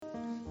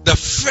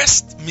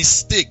first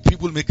mistake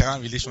people make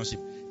around relationship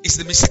is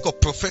the mistake of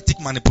prophetic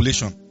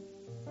manipulation.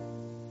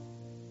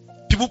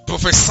 People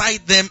prophesy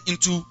them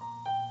into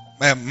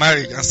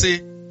marriage and say,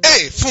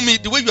 hey,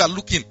 Fumi, the way you are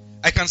looking,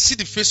 I can see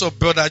the face of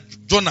brother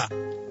Jonah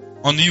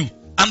on you.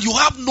 And you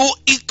have no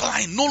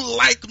incline, no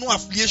like, no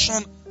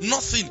affiliation,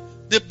 nothing.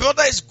 The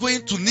brother is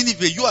going to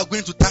Nineveh, you are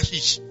going to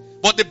Tarshish.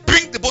 But they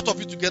bring the both of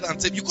you together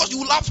and say, because you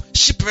will have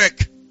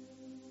shipwreck.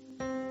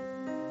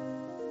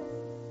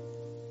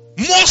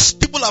 Most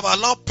people have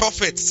allowed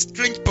prophets,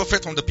 strange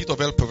prophets from the pit of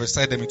hell,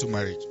 prophesy them into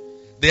marriage.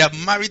 They have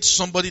married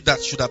somebody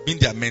that should have been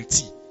their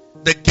mentee.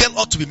 The girl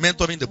ought to be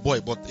mentoring the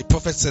boy, but the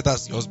prophet said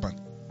that's the husband.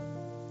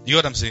 You know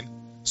what I'm saying?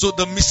 So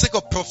the mistake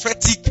of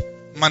prophetic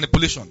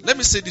manipulation. Let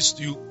me say this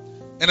to you.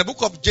 In the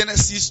book of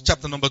Genesis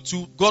chapter number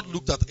 2, God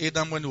looked at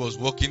Adam when he was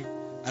walking,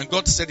 and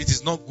God said it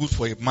is not good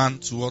for a man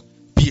to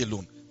be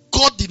alone.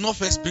 God did not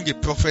first bring a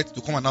prophet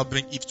to come and now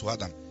bring Eve to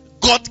Adam.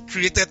 God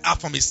created her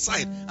from his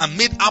side and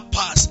made her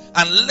pass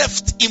and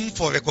left him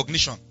for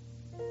recognition.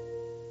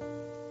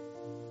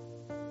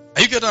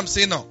 Are you getting what I'm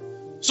saying now?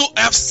 So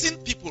I have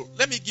seen people,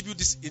 let me give you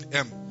this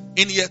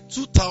in year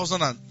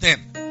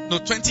 2010.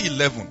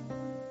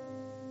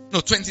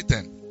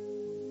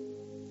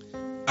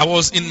 I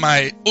was in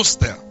my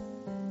hostel.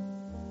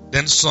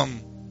 Then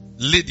some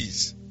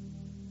ladies,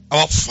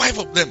 about 5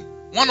 of them,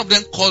 one of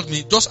them called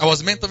me, I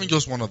was mentoring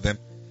just one of them,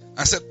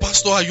 and said,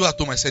 Pastor, are you at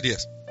home? I said,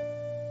 yes.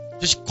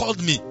 So she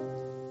called me,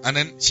 and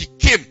then she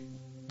came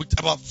with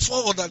about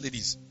 4 other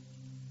ladies.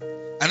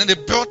 And then they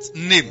brought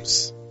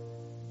names.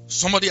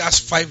 Somebody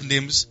has 5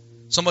 names,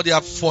 somebody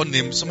has 4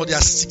 names, somebody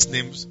has 6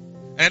 names.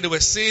 And then they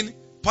were saying,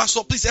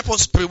 Pastor, please help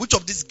us pray. Which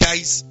of these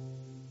guys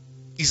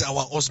is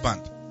our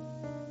husband?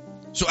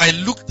 So I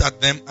looked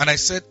at them and I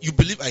said, you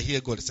believe I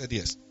hear God? They said,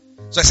 yes.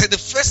 So I said, the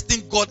first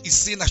thing God is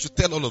saying I should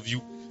tell all of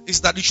you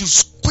is that you should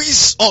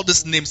squeeze all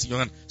these names in your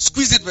hand.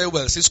 Squeeze it very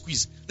well. Say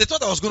squeeze. They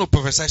thought I was going to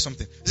prophesy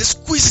something. They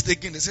said, squeeze it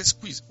again. They said,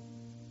 squeeze.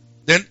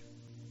 Then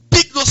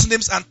pick those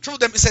names and throw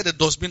them inside the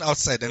dustbin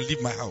outside and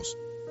leave my house.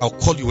 I'll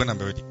call you when I'm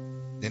ready.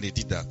 Then they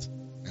did that.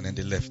 And then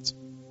they left.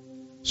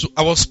 So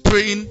I was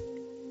praying.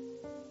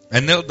 I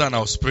knelt down. I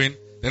was praying.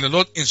 Then the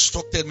Lord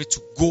instructed me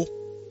to go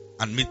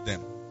and meet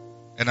them.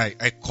 And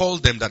I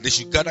called them that they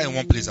should gather in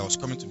one place. I was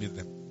coming to meet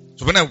them.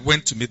 So when I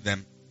went to meet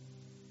them,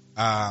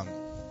 I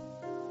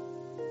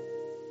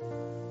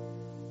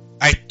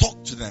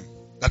talked to them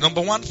that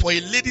number one, for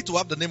a lady to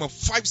have the name of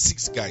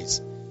 5-6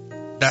 guys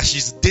that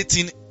she's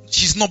dating,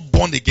 she's not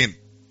born again.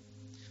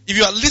 If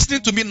you are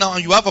listening to me now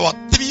and you have about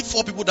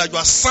 3-4 people that you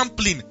are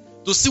sampling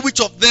to see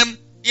which of them,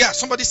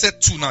 somebody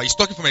said 2 now, he's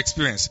talking from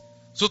experience.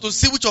 So to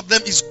see which of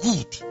them is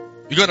good,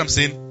 you know what I'm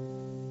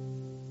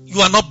saying? You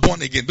are not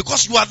born again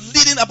because you are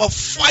leading about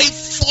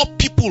 5-4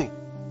 people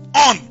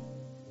on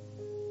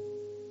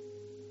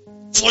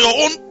for your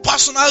own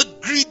personal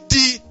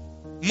greedy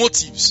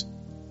motives.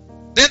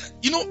 Then,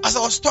 as I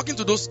was talking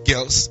to those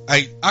girls,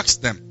 I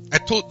asked them,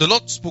 the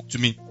Lord spoke to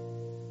me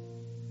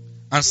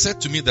and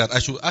said to me that I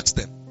should ask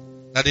them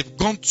that they've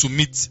gone to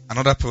meet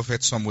another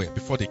prophet somewhere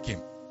before they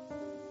came.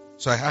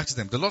 So I asked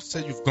them, the Lord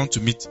said you've gone to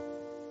meet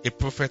a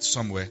prophet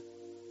somewhere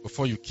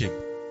before you came.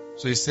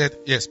 So he said,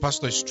 yes,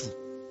 Pastor, it's true.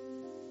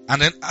 And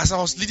then as I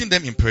was leading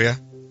them in prayer,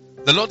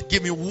 the Lord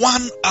gave me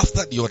one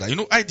after the other.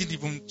 I didn't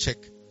even check.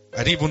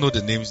 I didn't even know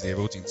the names they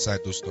wrote inside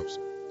those stuffs.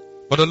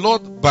 But the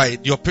Lord, by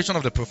the operation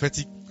of the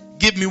prophetic,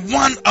 gave me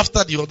one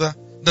after the other,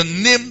 the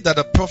name that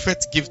the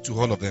prophet gave to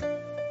all of them.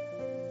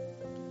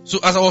 So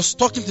as I was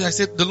talking to them, I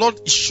said, the Lord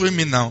is showing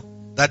me now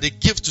that they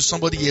gave to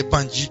somebody here,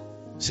 Banji.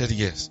 He said,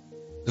 yes.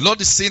 The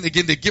Lord is saying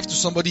again, they gave to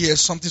somebody here,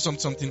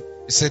 something.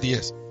 He said,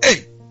 yes.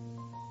 Hey!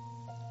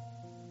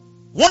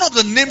 One of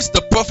the names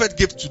the prophet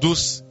gave to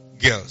those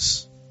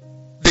girls,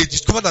 they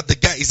discovered that the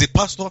guy is a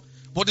pastor,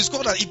 but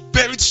discovered that he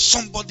buried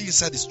somebody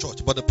inside his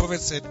church. But the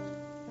prophet said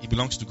he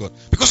belongs to God.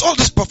 Because all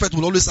these prophets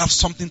will always have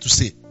something to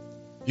say.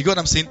 You get what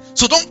I'm saying?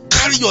 So don't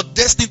carry your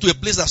destiny to a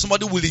place that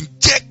somebody will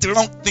inject the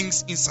wrong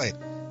things inside.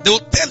 They will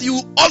tell you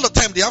all the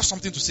time they have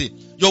something to say.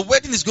 Your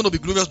wedding is going to be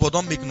glorious, but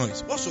don't make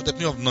noise. What's your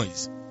definition of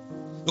noise?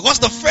 Because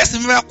the first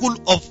miracle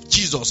of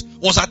Jesus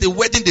was at a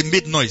wedding they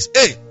made noise.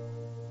 Hey!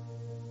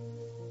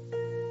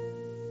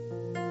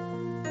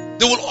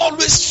 They will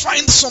always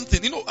find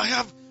something. I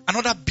have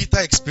another bitter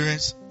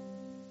experience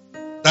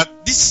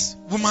that this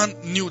woman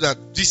knew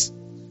that this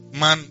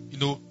man,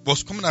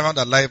 was coming around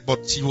her life,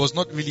 but she was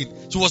not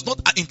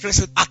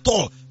interested at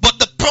all. But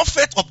the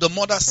prophet of the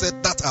mother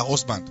said that's her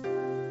husband.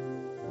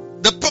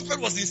 The prophet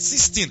was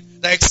insisting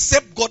that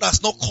except God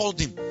has not called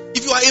him.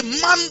 If you are a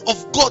man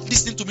of God,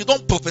 listening to me,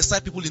 don't prophesy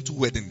people into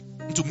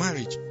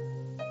marriage.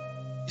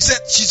 He said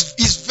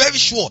he's very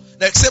sure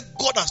that except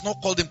God has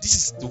not called him, this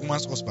is the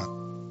woman's husband.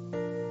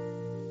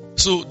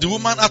 So the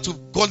woman had to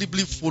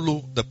gullibly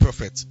follow the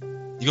prophet.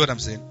 You know what I'm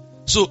saying?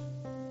 So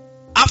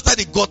after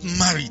they got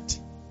married,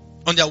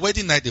 on their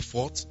wedding night they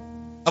fought.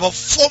 About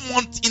 4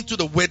 months into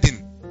the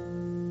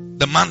wedding,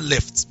 the man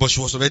left, but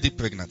she was already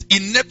pregnant. He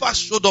never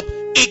showed up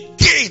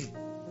again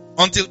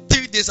until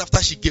 3 days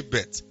after she gave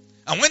birth.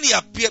 And when he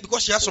appeared,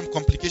 because she had some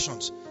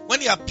complications,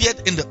 when he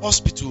appeared in the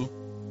hospital,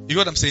 you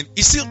know what I'm saying?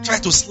 He still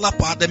tried to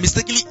slap her, then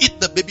mistakenly hit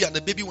the baby, and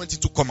the baby went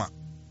into coma.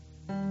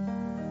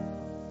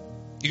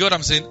 You know what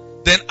I'm saying?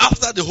 Then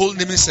after the whole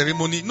naming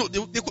ceremony, no,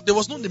 there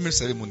was no naming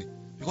ceremony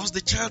because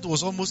the child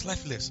was almost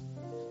lifeless.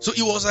 So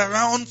he was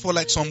around for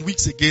like some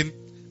weeks again,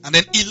 and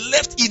then he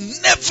left. He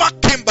never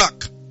came back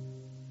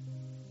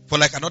for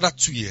like another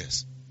 2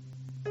 years.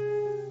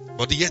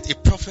 But yet a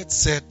prophet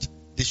said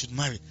they should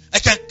marry. I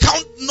can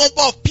count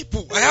number of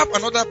people. I have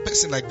another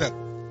person like that.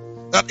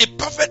 That a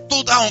prophet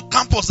told her on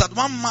campus that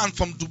one man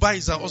from Dubai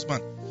is her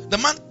husband. The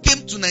man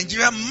came to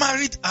Nigeria,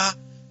 married her,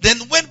 then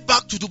went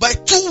back to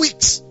Dubai 2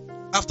 weeks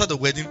after the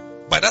wedding.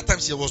 By that time,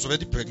 she was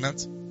already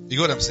pregnant. You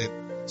know what I'm saying?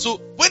 So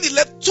when he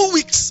left 2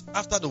 weeks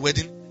after the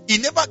wedding, he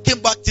never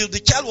came back till the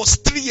child was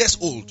 3 years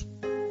old.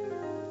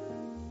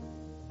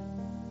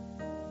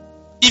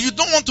 If you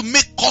don't want to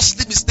make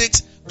costly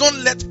mistakes,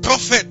 don't let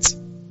prophet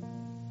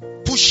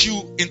push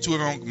you into a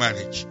wrong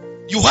marriage.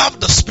 You have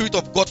the Spirit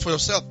of God for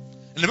yourself.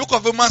 In the book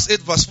of Romans 8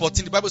 verse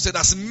 14, the Bible said,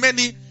 as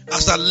many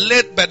as are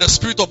led by the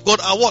Spirit of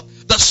God are what?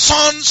 The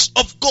sons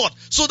of God.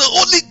 So the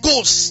Holy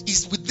Ghost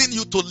is within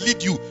you to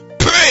lead you.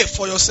 Pray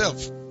for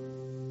yourself.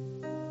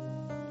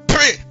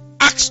 Pray.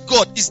 Ask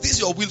God, is this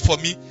your will for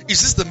me?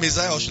 Is this the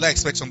Messiah, or should I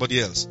expect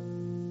somebody else?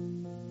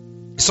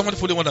 Is somebody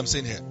following what I'm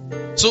saying here?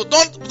 So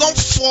don't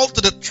fall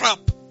to the trap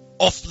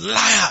of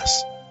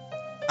liars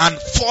and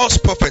false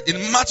prophets.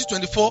 In Matthew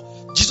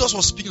 24, Jesus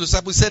was speaking to the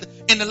disciples. He said,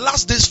 in the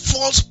last days,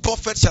 false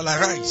prophets shall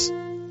arise.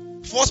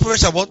 False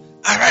prophets shall what?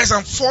 Arise,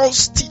 and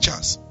false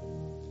teachers.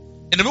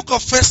 In the book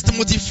of 1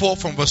 Timothy 4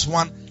 from verse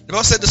 1, the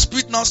Bible said, the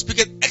Spirit now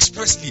speaketh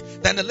expressly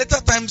that in the later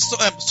times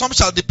some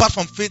shall depart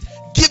from faith,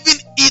 giving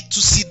it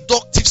to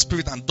seductive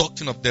spirit and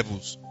doctrine of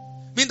devils.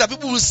 Meaning that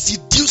people will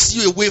seduce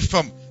you away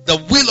from the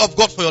will of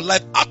God for your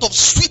life out of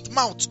sweet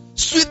mouth,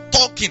 sweet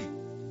talking.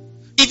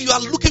 If you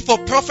are looking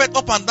for a prophet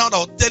up and down that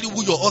will tell you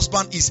who your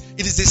husband is,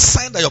 it is a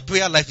sign that your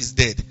prayer life is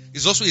dead.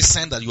 It's also a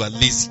sign that you are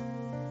lazy.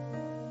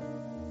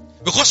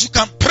 Because you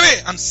can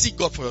pray and seek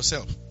God for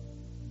yourself.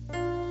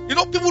 You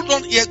know, people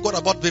don't hear God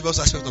about various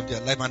aspects of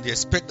their life, and they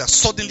expect that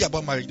suddenly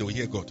about marriage they will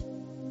hear God.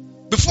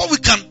 Before we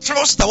can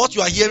trust that what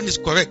you are hearing is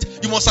correct,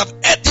 you must have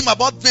heard him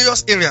about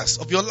various areas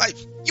of your life.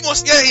 You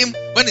must hear him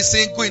when he's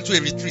saying go into a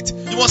retreat.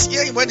 You must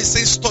hear him when he's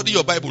saying study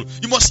your Bible.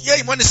 You must hear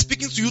him when he's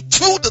speaking to you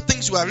through the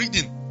things you are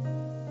reading.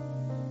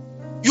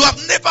 You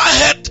have never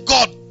heard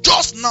God.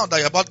 Just now that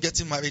you're about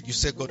getting married, you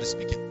say God is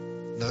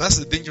speaking. Now that's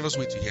a dangerous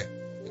way to hear.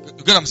 You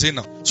get what I'm saying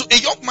now? So a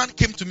young man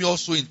came to me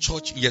also in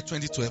church in year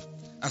 2012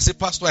 and said,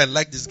 Pastor, I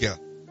like this girl.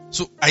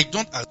 So I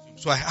don't assume.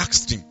 So I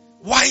asked him,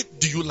 why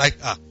do you like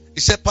her? He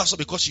said, Pastor,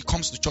 because she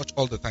comes to church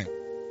all the time.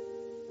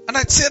 And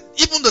I said,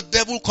 even the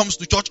devil comes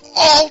to church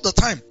all the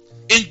time.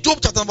 In Job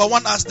chapter number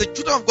 1, as the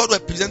children of God were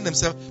presenting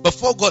themselves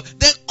before God,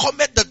 then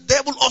cometh the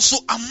devil also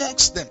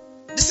amongst them.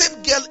 The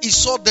same girl he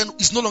saw then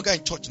is no longer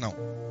in church now.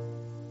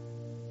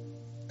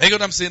 You know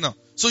what I'm saying now?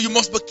 So you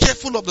must be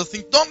careful of the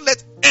thing. Don't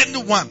let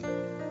anyone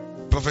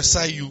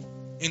prophesy you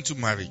into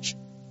marriage.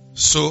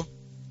 So,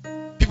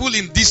 people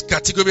in this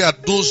category are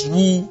those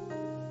who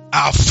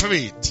are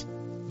afraid,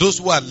 those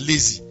who are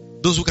lazy,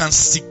 those who can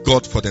seek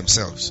God for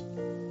themselves.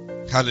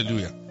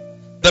 Hallelujah.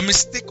 The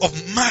mistake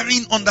of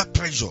marrying under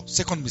pressure.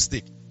 Second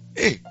mistake.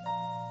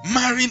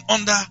 Marrying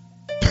under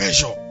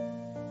pressure.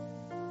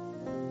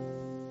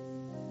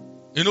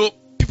 You know,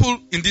 people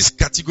in this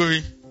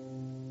category,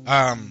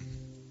 many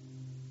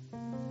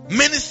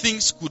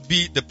things could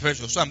be the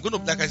pressure. So I'm going to,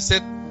 like I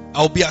said,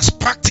 I'll be as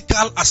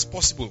practical as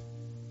possible.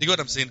 You know what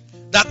I'm saying?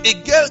 That a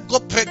girl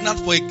got pregnant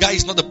for a guy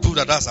is not the proof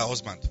that that's her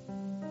husband.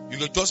 You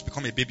will just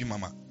become a baby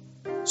mama.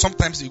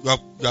 Sometimes you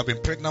have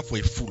been pregnant for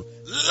a fool.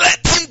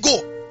 Let him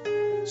go,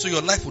 so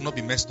your life will not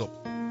be messed up.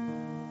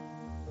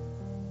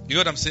 You know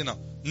what I'm saying now?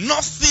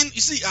 Nothing.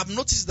 You see, I've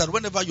noticed that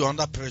whenever you're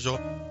under pressure,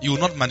 you will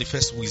not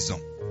manifest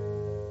wisdom.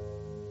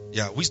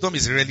 Yeah, wisdom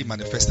is rarely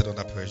manifested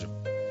under pressure.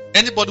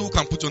 Anybody who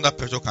can put you under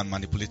pressure can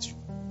manipulate you.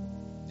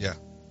 Yeah,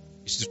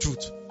 it's the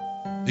truth.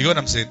 You know what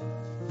I'm saying?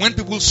 When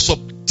people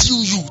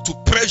subdue you to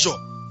pressure,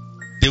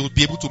 they will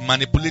be able to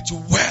manipulate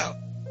you well.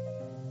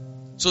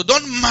 So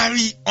don't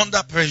marry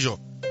under pressure.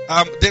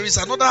 There is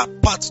another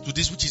part to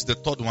this, which is the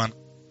third one,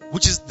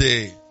 which is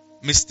the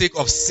mistake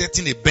of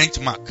setting a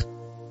benchmark.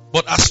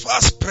 But as far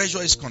as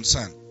pressure is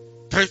concerned,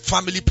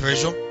 family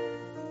pressure,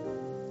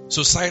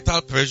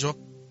 societal pressure,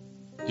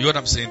 you know what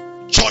I'm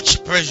saying?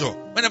 Church pressure.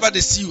 Whenever they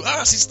see you,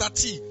 Sister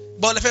T,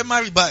 but if I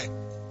marry by, you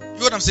know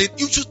what I'm saying?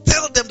 You should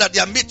tell them that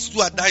their mates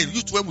too are dying.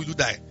 You too, when will you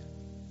die?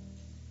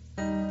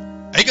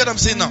 You get what I'm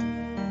saying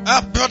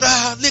now? Brother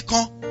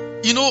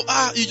Lekon, you know,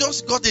 you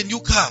just got a new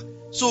car.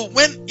 So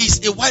when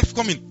is a wife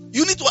coming?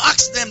 You need to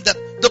ask them that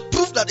the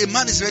proof that a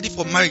man is ready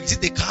for marriage, is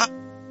it a car?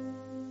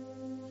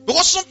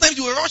 Because sometimes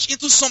you rush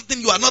into something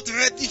you are not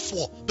ready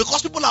for.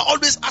 Because people are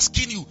always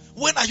asking you,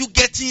 when are you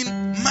getting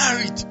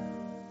married?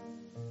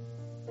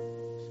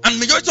 And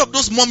majority of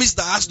those mommies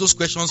that ask those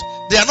questions,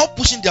 they are not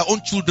pushing their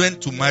own children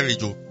to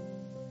marriage.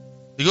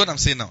 You know what I'm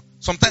saying now?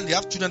 Sometimes they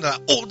have children that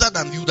are older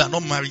than you, that are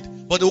not married.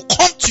 But they will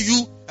come to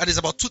you and it's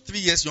about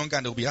 2-3 years younger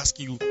and they'll be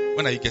asking you,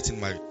 when are you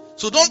getting married?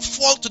 So don't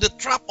fall to the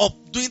trap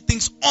of doing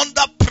things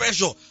under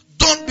pressure.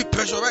 Don't be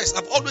pressurized.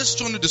 I've always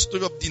shown you the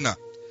story of Dinah.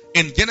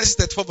 In Genesis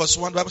 34 verse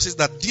 1, the Bible says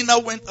that Dinah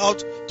went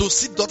out to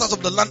seek daughters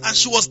of the land and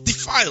she was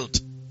defiled.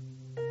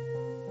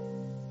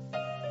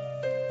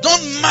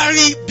 Don't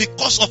marry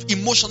because of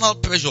emotional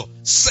pressure,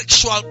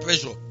 sexual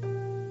pressure.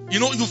 You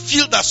know, you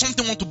feel that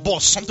something want to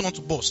burst.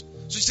 So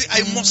you say,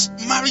 I must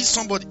marry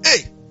somebody.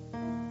 Hey,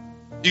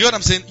 you get what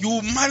I'm saying? You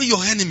will marry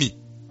your enemy.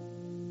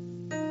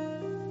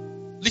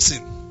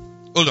 Listen,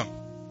 hold on.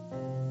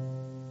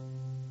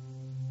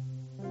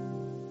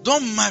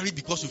 Don't marry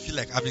because you feel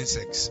like having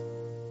sex.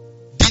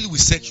 Deal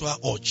with sexual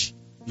urge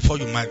before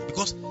you marry.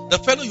 Because the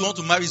fellow you want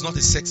to marry is not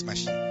a sex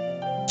machine.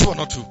 True or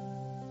not true?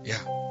 Yeah.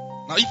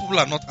 Now, if people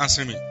are not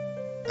answering me,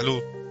 hello,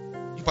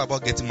 you people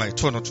about getting married,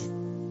 true or not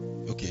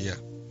true? Okay, yeah.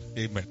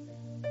 Amen.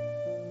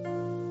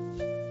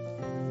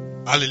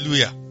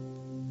 Hallelujah.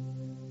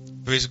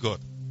 Praise God.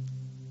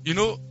 You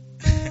know,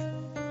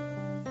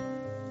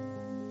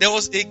 there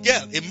was a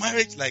girl, a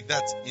marriage like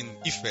that in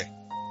Ife.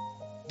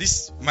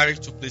 This marriage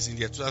took place in the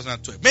year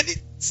 2012. Many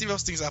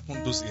serious things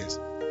happened those years.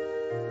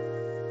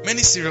 Many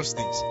serious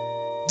things.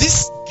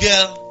 This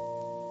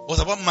girl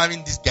was about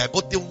marrying this guy,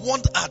 but they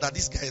warned her that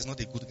this guy is not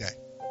a good guy.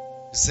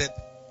 He said,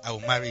 I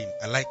will marry him.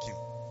 I like him.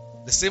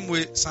 The same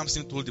way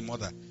Samson told the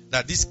mother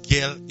that this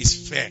girl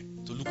is fair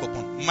to look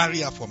upon. Marry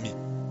her for me.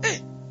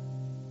 Hey.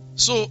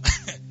 So,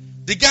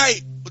 the guy,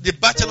 the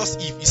bachelor's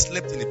eve, he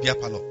slept in a beer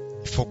parlor.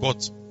 He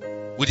forgot.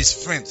 With his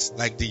friends,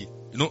 like I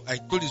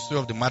told you the story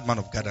of the madman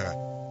of Gadara.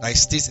 That he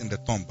stays in the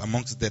tomb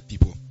amongst dead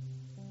people.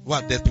 Who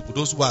are dead people?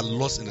 Those who are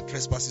lost in the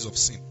trespasses of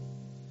sin.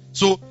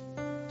 So,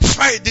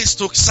 Friday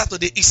stroke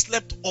Saturday, he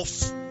slept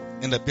off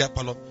in the beer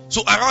parlor.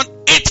 So around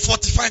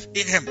 8:45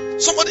 a.m.,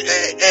 somebody,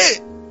 hey,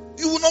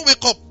 you will not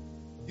wake up.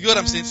 You know what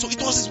I'm saying? So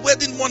it was his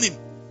wedding morning.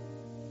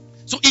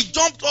 So he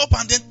jumped up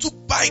and then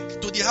took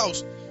bike to the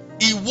house.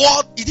 He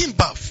didn't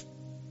bath.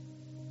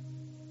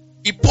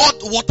 He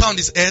poured water on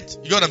his head.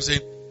 You know what I'm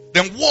saying?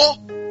 Then wore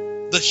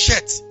the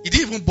shirt. He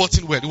didn't even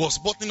button well. He was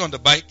buttoning on the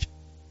bike.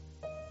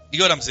 You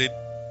know what I'm saying?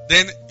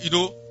 Then,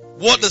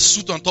 wore the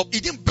suit on top. He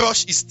didn't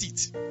brush his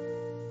teeth.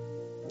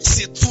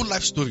 It's a true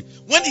life story.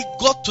 When he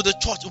got to the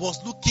church, it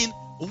was looking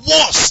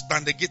worse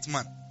than the gate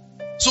man.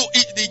 So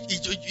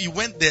he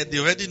went there. They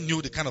already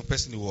knew the kind of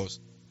person he was.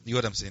 You know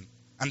what I'm saying?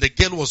 And the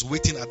girl was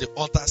waiting at the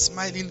altar,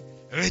 smiling,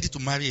 ready to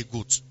marry a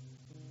goat.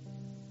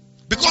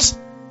 Because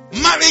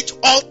marriage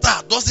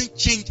altar doesn't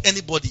change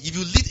anybody. If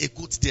you lead a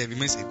goat there, it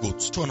remains a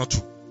goat. True or not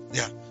true?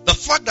 Yeah. The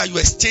fact that you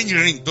exchange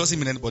ring doesn't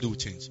mean anybody will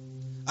change.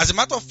 As a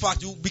matter of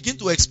fact, you begin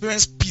to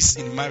experience peace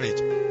in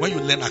marriage when you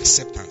learn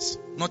acceptance,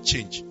 not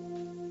change.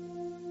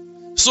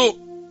 So,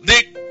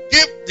 they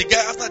gave the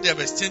guy, after they have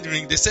exchanged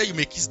ring, they said, you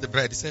may kiss the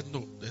bride. He said,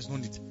 no, there's no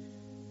need.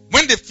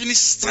 When they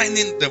finished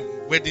signing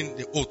the wedding,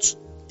 the oath,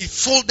 he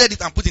folded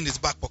it and put it in his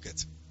back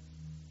pocket.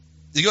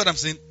 You get what I'm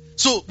saying?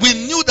 So, we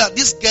knew that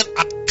this girl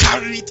had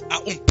carried her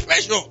own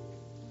pressure.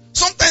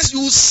 Sometimes you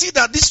will see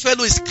that this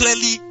fellow is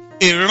clearly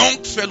a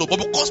wrong fellow, but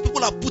because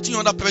people are putting you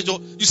under pressure,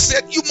 you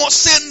said you must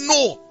say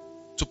no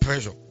to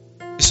pressure.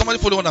 Is somebody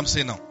following what I'm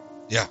saying now?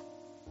 Yeah.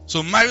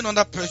 So marrying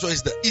under pressure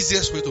is the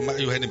easiest way to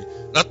marry your enemy.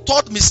 The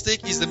third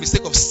mistake is the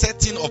mistake of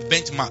setting a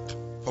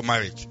benchmark for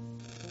marriage.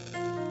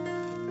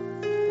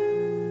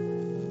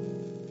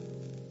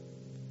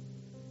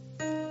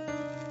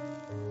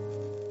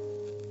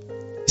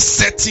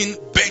 Setting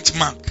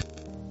benchmark.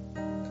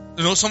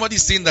 Somebody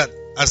is saying that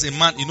as a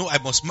man, I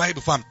must marry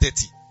before I'm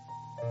 30.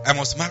 I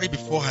must marry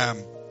before I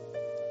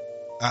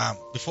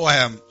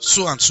am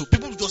so and so.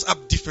 People just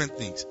have different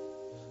things.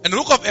 And the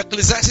book of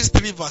Ecclesiastes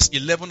 3 verse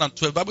 11 and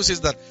 12, the Bible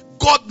says that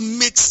God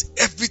makes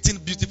everything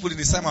beautiful in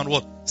His time and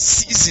what?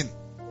 Season.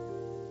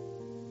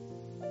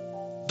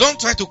 Don't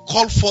try to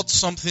call forth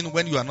something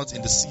when you are not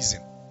in the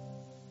season.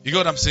 You get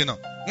what I'm saying now?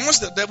 Once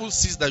the devil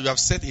sees that you have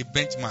set a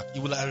benchmark, he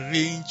will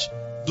arrange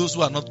those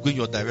who are not going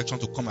your direction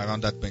to come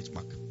around that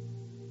benchmark.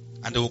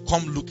 And they will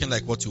come looking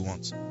like what you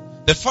want.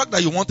 The fact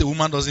that you want a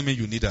woman doesn't mean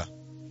you need her.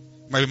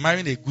 You might be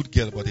marrying a good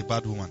girl but a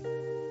bad woman.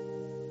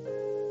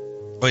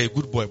 Or a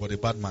good boy but a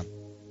bad man.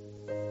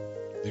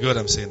 You get what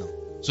I'm saying now?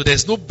 So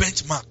there's no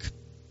benchmark.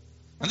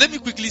 And let me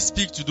quickly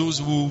speak to those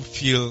who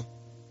feel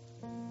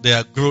they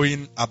are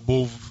growing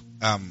above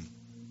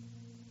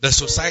the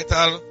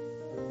societal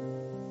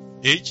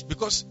age.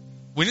 Because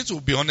we need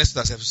to be honest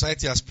that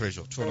society has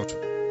pressure. True or not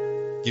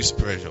true? Gives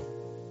pressure.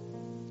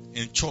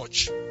 In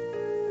church.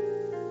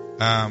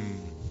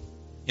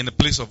 In the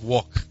place of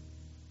work.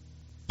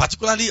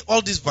 Particularly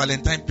all this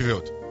Valentine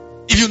period.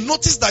 If you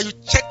notice that you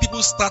check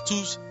people's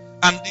status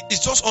and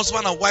it's just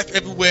husband and wife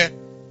everywhere,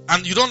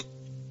 and you don't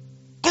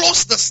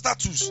close the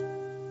status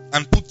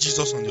and put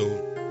Jesus on your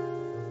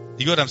own.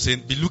 You get what I'm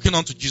saying? Be looking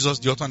unto Jesus,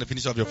 the author and the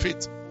finisher of your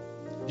faith.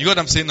 You get what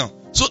I'm saying now?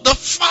 So the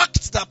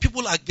fact that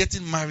people are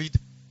getting married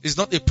is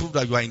not a proof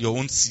that you are in your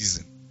own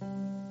season.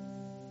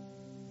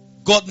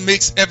 God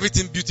makes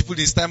everything beautiful in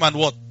His time and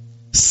what?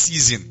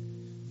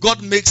 Season.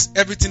 God makes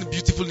everything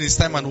beautiful in His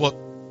time and what?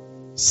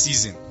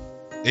 Season.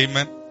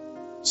 Amen.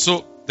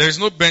 So there is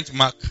no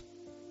benchmark.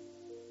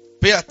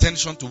 Pay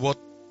attention to what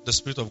the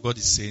Spirit of God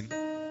is saying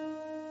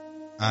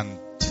and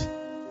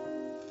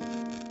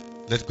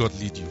let God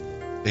lead you.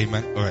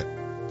 Amen.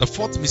 Alright. The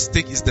fourth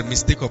mistake is the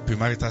mistake of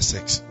premarital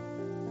sex.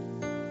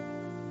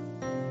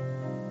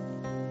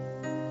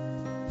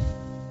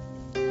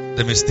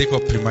 The mistake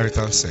of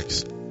premarital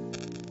sex.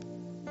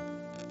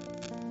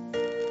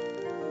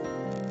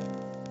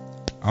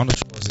 I want to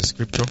show us the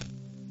scripture.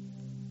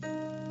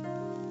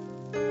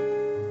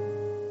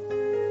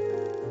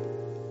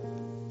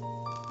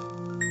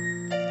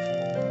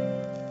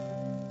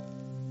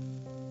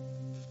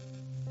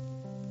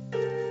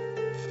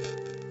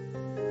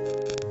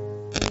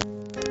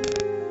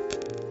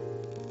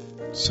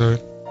 Sorry.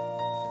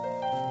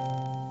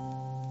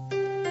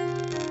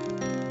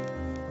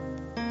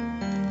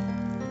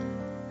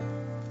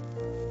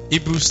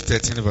 Hebrews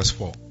 13 verse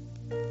 4.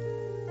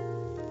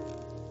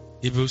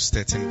 Hebrews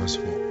 13 verse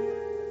 4.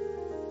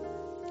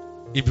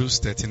 Hebrews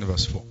 13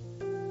 verse 4.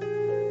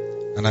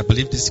 And I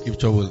believe this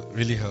scripture will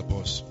really help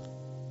us.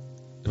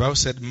 The Bible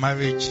said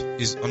marriage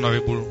is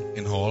honorable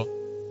in all,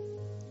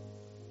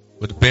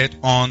 with bed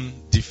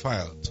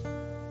undefiled.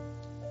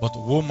 But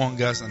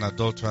whoremongers and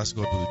adulterers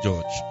God will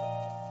judge.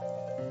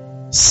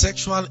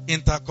 Sexual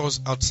intercourse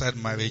outside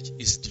marriage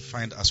is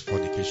defined as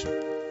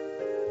fornication.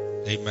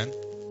 Amen.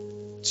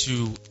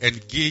 To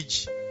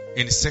engage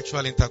in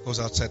sexual intercourse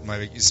outside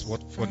marriage is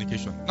what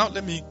fornication. Now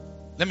let me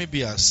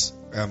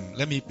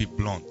be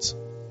blunt.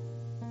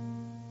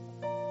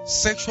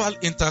 Sexual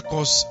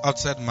intercourse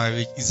outside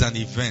marriage is an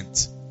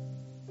event,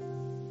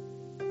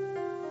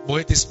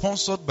 but it is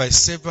sponsored by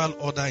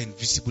several other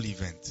invisible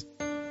events.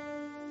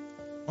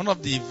 One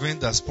of the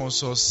events that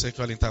sponsors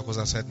sexual intercourse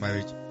outside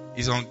marriage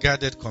is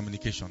unguarded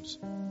communications.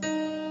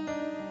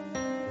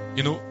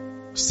 You know,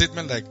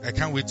 statement like, I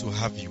can't wait to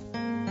have you.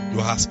 You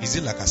ask, is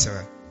it like a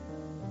Sarah?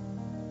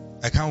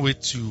 I can't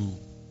wait to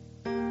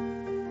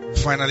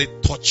finally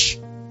touch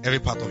every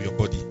part of your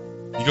body.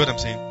 You get what I'm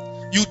saying?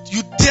 You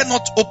dare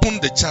not open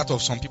the chat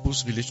of some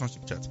people's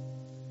relationship chat.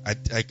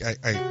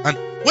 And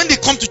when they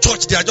come to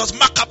church, they are just hey,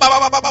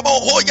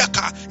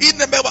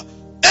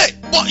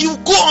 but you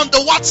go on the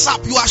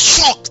WhatsApp, you are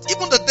shocked.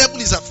 Even the devil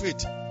is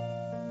afraid.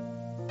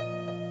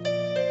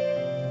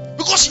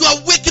 Because you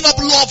are waking up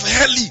love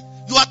early.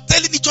 You are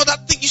telling each other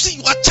things. You see,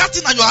 you are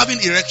chatting and you are having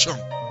erection.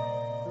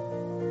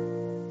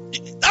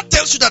 That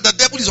tells you that the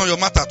devil is on your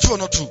matter. True or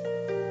not true?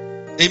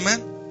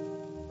 Amen.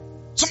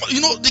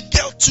 The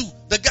girl too.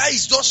 The guy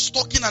is just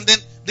talking and then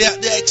they are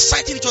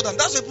exciting each other. And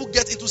that's why people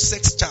get into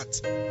sex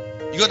chat.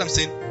 You know what I'm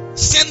saying?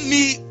 Send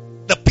me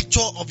the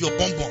picture of your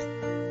bum bum.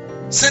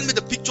 Send me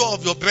the picture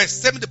of your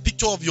breast. Send me the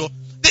picture of your...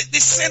 They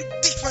send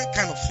different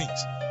kind of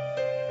things.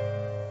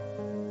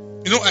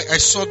 You know, I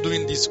saw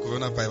during this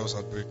coronavirus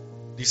outbreak,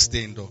 this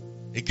stay indoor,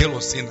 a girl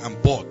was saying, I'm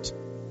bored.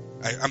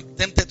 I'm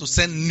tempted to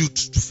send nude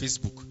to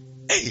Facebook.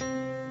 Hey!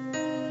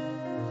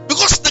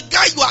 Because the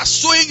guy you are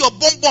showing your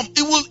bum bum,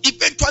 he will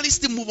eventually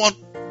still move on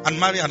and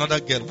marry another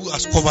girl who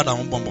has covered her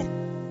own bum bum.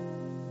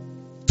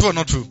 True or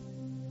not true?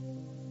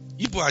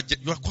 You are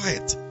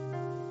quiet.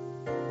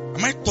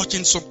 Am I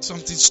touching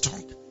something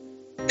strong?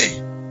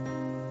 Hey!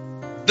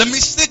 The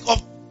mistake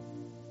of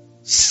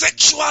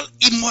sexual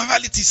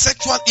immorality,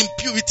 sexual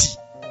impurity.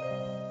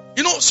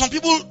 You know, some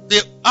people,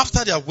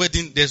 after their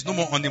wedding, there's no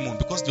more honeymoon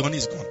because the honey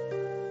is gone.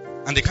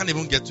 And they can't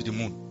even get to the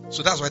moon.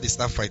 So that's why they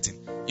start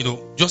fighting. You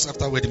know, just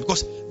after wedding.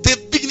 Because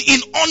they've been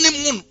in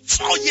honeymoon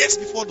 4 years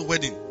before the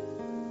wedding.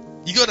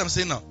 You get what I'm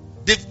saying now?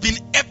 They've been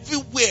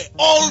everywhere.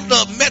 All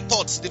the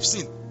methods they've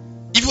seen.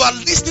 If you are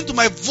listening to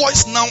my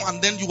voice now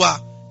and then you are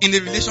in a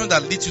relation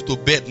that leads you to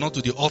bed, not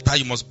to the altar,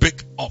 you must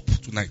break up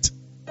tonight.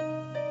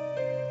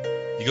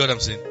 You get what I'm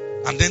saying?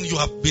 And then you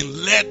have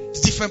been led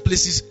different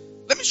places.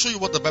 Let me show you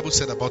what the Bible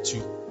said about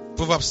you.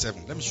 Proverbs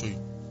 7. Let me show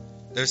you.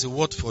 There is a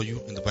word for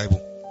you in the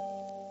Bible.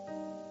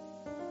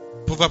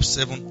 Proverbs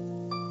 7.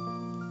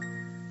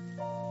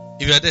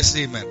 If you are there,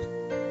 say amen.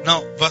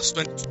 Now, verse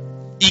 22.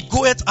 He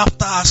goeth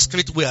after her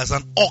straightway as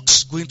an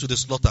ox going to the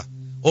slaughter,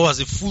 or as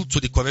a fool to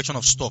the correction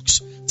of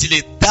stocks, till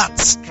a dart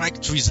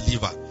strike through his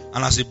liver,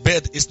 and as a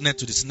bird is snared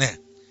to the snare.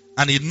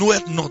 And he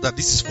knoweth not that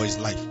this is for his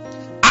life.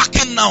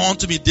 Hearken now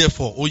unto me,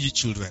 therefore, O ye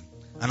children,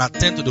 and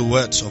attend to the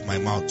words of my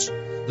mouth.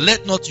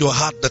 Let not your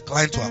heart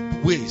decline to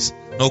her ways,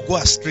 nor go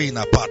astray in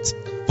her path.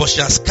 For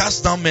she has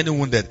cast down many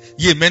wounded,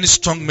 yea, many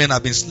strong men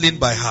have been slain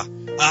by her.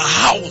 Her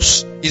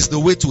house is the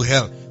way to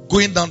hell,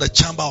 going down the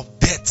chamber of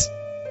death.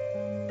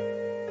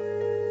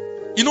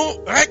 You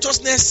know,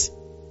 righteousness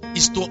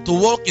is to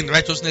walk in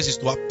righteousness is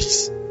to have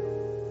peace.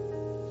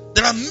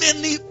 There are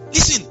many,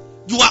 listen,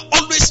 you are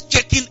always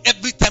checking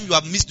every time you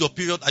have missed your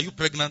period. Are you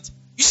pregnant?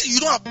 You see, you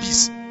don't have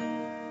peace.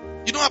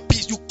 You don't have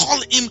peace. You call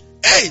him,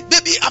 hey,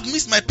 baby, I've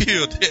missed my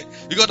period.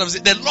 You got what I'm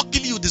saying? Then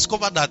luckily you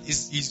discover that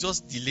it's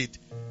just delayed.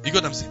 You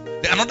got what I'm saying?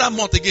 Then another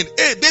month again,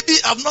 hey, baby,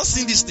 I've not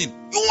seen this thing.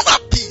 You won't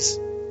have peace.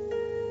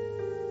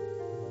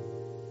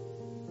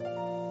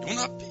 You won't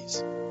have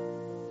peace.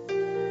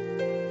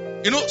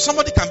 You know,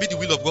 somebody can be the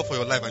will of God for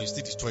your life and you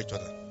still destroy each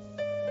other.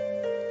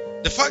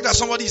 The fact that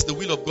somebody is the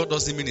will of God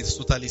doesn't mean it's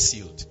totally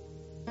sealed.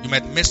 You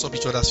might mess up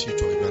each other's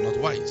future if you are not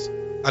wise.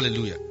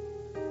 Hallelujah.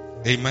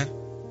 Amen.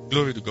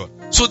 Glory to God.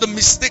 So the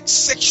mistake,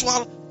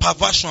 sexual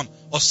perversion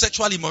or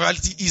sexual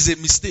immorality, is a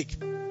mistake.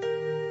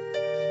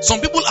 Some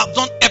people have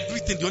done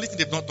everything. The only thing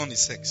they've not done is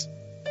sex.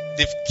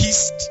 They've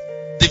kissed.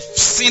 They've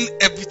seen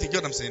everything. You know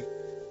what I'm saying?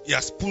 He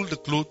has pulled the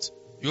clothes.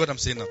 You know what I'm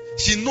saying now?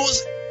 She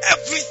knows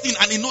everything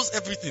and he knows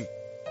everything.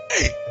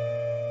 Hey.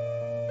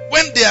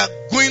 When they are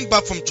going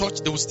back from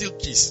church, they will still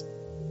kiss.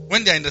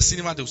 When they are in the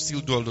cinema, they will still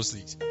do all those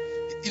things.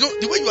 You know,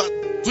 the way you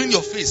are doing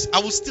your face, I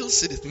will still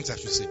say the things I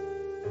should say.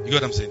 You know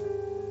what I'm saying?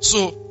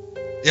 So,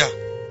 yeah.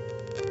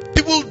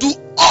 People do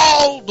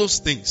all those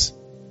things.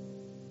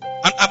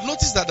 And I've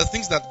noticed that the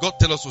things that God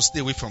tells us to stay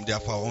away from, they are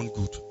for our own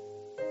good.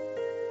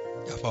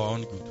 They are for our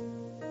own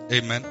good.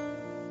 Amen.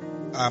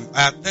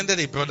 I attended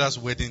a brother's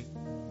wedding.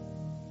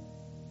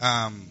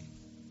 A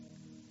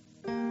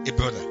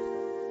brother.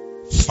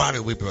 Far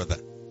away brother.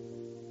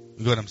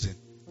 You know what I'm saying?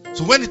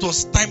 So when it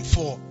was time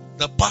for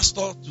the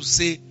pastor to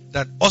say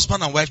that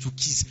husband and wife should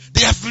kiss,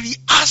 they have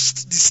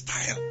rehearsed the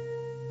style.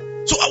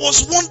 So I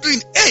was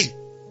wondering, hey,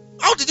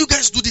 how did you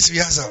guys do this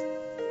rehearsal?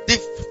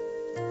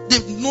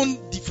 They've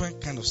known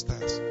different kind of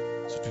styles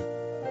to do.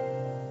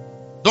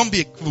 Don't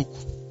be a crook.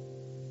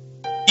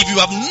 If you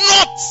have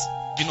not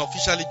been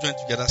officially joined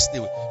together, stay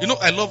away. You know,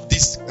 I love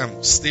this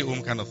stay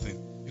home kind of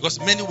thing. Because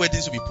many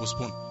weddings will be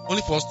postponed.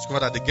 Only for us to discover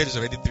that the girl is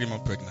already 3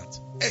 months pregnant.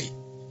 Hey.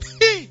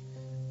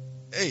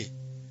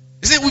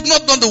 They say, we've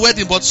not done the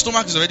wedding, but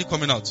stomach is already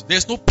coming out.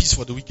 There's no peace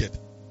for the wicked.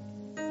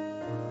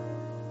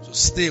 So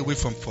stay away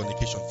from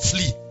fornication.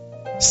 Flee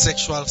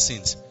sexual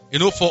sins. You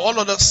know, for all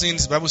other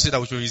sins, the Bible said that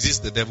we should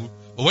resist the devil.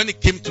 But when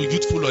it came to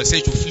youthful law, it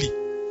said you should flee.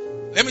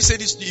 Let me say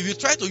this to you. If you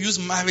try to use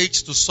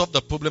marriage to solve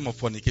the problem of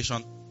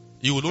fornication,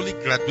 you will only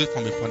graduate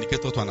from a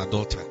fornicator to an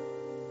adulterer.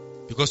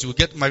 Because you will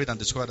get married and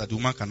discover that the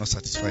woman cannot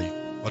satisfy you.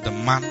 Or the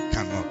man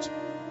cannot.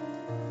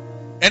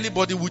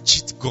 Anybody who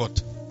cheats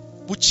God,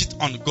 who cheats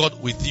on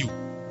God with you,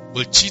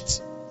 will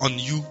cheat on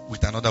you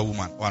with another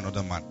woman or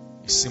another man.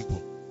 It's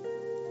simple.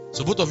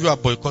 So both of you are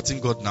boycotting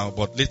God now,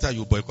 but later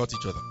you boycott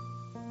each other.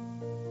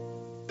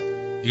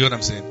 You know what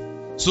I'm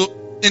saying? So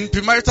in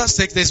premarital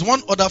sex, there's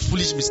one other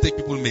foolish mistake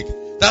people make.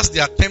 That's the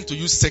attempt to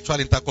use sexual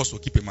intercourse to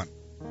keep a man.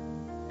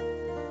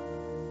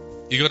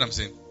 You know what I'm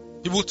saying?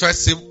 People try to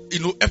say, you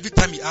know, every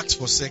time he asks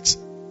for sex,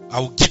 I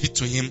will give it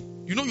to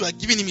him. You know, you are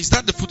giving him, is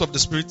that the fruit of the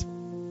Spirit?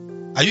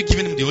 Are you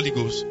giving him the Holy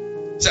Ghost?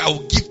 Say, I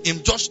will give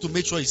him just to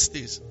make sure he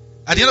stays.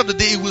 At the end of the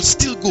day, he will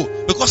still go.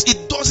 Because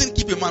it doesn't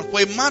keep a man.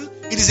 For a man,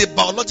 it is a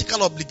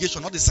biological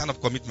obligation, not a sign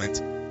of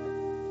commitment.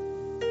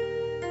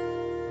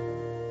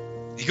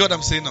 You get what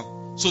I'm saying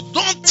now? So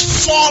don't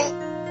fall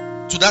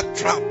to that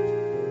trap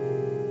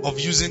of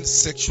using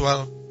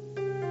sexual,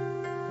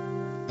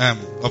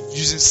 of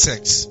using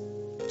sex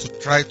to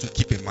try to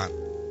keep a man.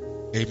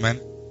 Amen.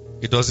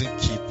 It doesn't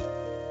keep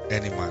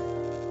any man.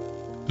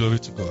 Glory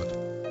to God.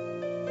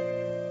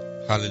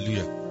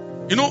 Hallelujah.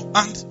 You know,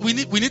 and we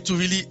need to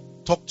really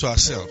talk to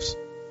ourselves.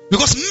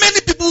 Because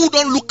many people who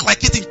don't look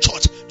like it in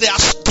church, they are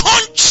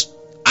staunch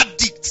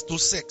addicts to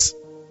sex.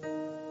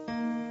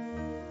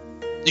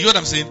 You know what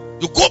I'm saying?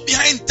 You go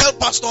behind, tell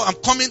pastor, I'm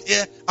coming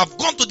here, I've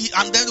gone to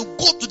and then you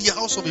go to the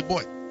house of a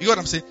boy. You know what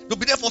I'm saying? You'll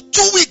be there for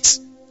 2 weeks.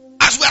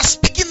 As we are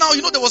speaking now,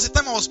 you know, there was a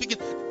time I was speaking.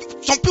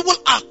 Some people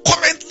are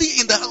currently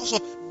in the house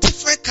of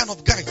different kind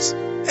of guys.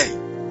 Hey.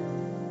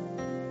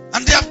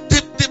 And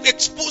they've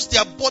exposed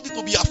their body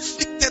to be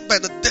afflicted by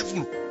the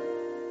devil.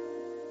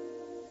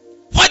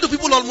 Why do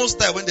people almost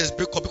die when there's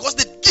breakup? Because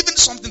they've given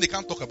something they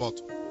can't talk about.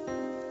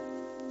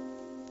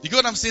 You get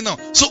what I'm saying now?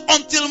 So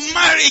until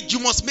marriage, you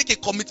must make a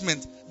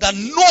commitment that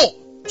no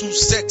to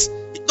sex.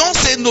 Don't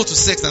say no to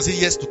sex and say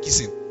yes to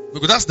kissing.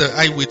 Because that's the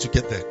high way to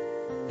get there.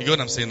 You get what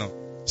I'm saying now?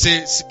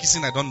 Say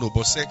kissing, I don't know,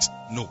 but sex,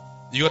 no.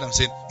 You get what I'm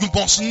saying? You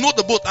must know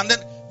the both. And then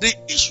the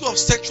issue of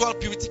sexual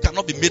purity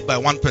cannot be made by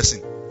one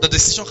person. The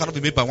decision cannot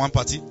be made by one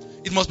party.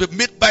 It must be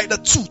made by the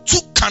two.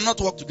 Two cannot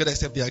work together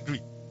except they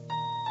agree.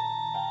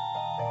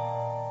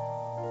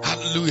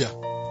 Hallelujah.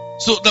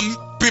 So the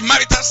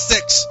premarital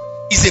sex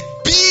is a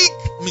big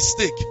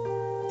mistake.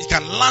 It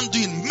can land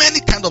you in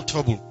many kind of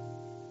trouble.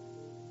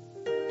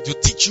 It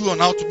will teach you on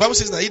how to. The Bible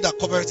says that he that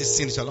covereth his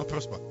sin shall not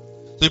prosper.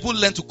 So people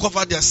learn to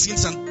cover their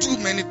sins and do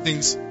many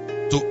things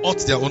to hurt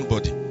their own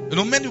body. You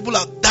know, many people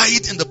have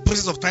died in the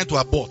process of trying to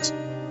abort.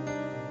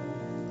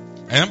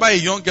 I remember a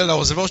young girl that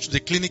was rushed to the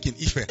clinic in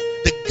Ife.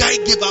 The guy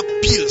gave her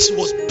pills. She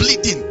was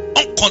bleeding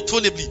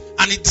uncontrollably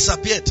and it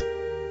disappeared.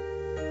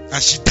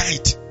 And she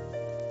died.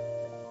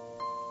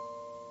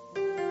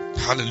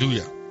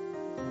 Hallelujah.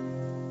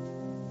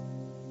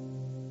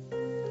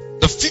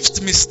 The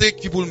fifth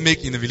mistake people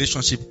make in a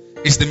relationship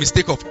is the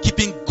mistake of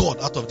keeping God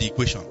out of the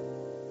equation.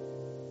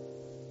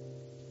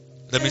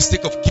 The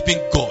mistake of keeping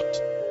God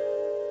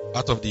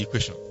out of the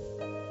equation.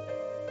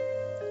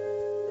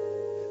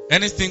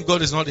 Anything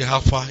God is not the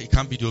Alpha, it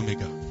can't be the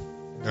Omega.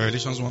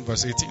 Revelations 1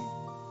 verse 18.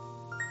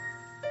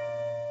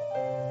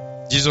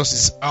 Jesus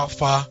is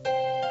Alpha,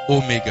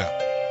 Omega.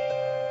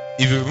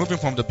 If you remove him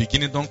from the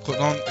beginning, don't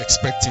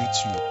expect him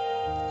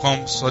to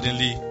come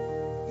suddenly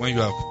when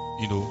you have,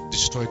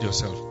 destroyed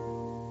yourself.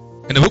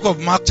 In the book of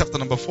Mark chapter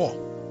number 4,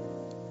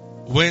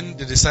 when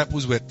the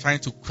disciples were trying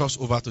to cross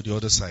over to the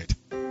other side,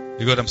 you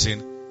get what I'm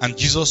saying? And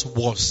Jesus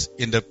was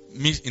in the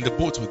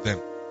boat with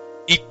them.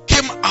 He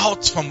came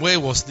out from where he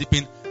was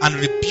sleeping and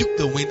rebuked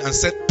the wind and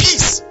said,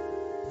 "Peace,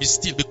 be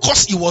still,"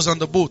 because he was on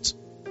the boat.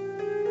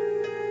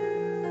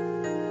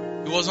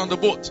 He was on the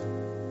boat.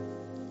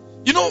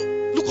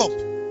 Look up.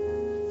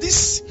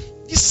 This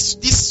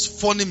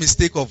funny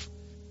mistake of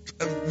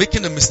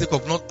making the mistake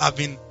of not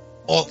having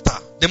altar.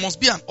 There must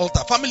be an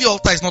altar. Family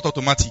altar is not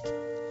automatic.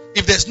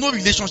 If there's no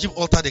relationship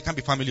altar, there can't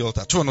be family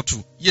altar. True or not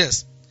true?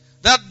 Yes.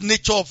 That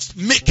nature of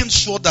making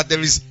sure that there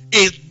is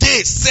a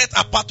day set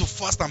apart to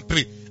fast and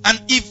pray.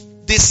 And if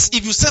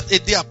you set a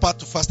day apart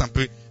to fast and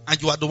pray,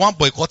 and you are the one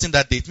boycotting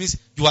that day, it means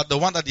you are the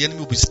one that the enemy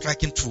will be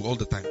striking through all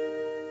the time.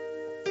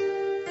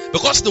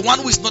 Because the one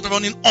who is not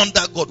running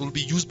under God will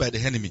be used by the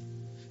enemy.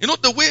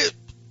 The way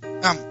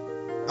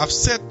I've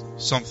said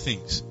some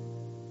things.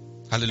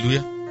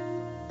 Hallelujah.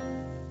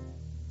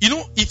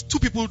 If two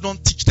people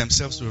don't teach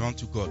themselves to run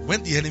to God,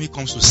 when the enemy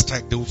comes to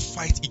strike, they will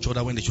fight each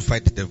other when they should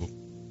fight the devil.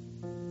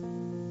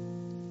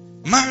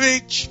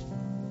 Marriage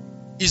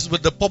is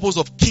with the purpose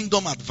of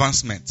kingdom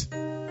advancement.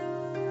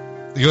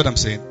 You hear what I'm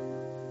saying?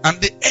 And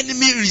the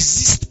enemy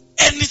resists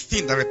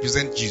anything that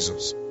represents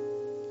Jesus.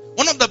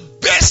 One of the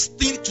best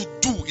things to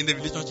do in the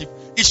relationship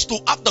is to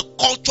have the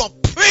culture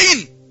of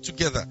praying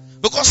together.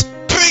 Because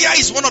prayer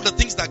is one of the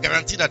things that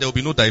guarantee that there will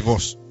be no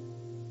divorce.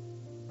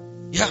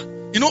 Yeah.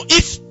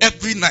 If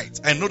every night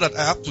I know that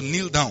I have to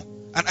kneel down,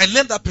 and I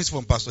learned that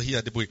principle from Pastor here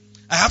at the boy,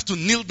 I have to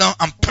kneel down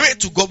and pray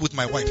to God with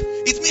my wife.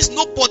 It means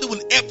nobody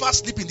will ever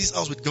sleep in this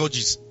house with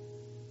grudges.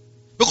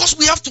 Because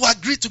we have to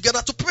agree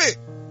together to pray.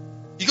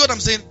 You get what I'm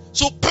saying?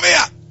 So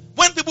prayer,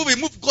 when people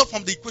remove God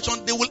from the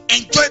equation, they will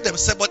enjoy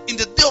themselves. But in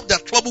the day of their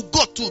trouble,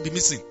 God too will be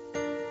missing.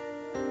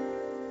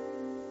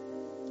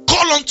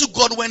 Call unto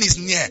God when he's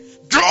near.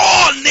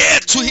 Draw near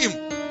to him.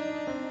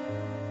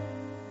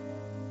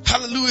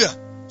 Hallelujah.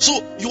 So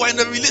you are in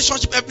a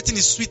relationship, everything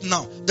is sweet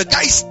now. The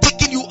guy is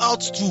taking you out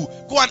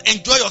to go and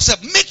enjoy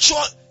yourself. Make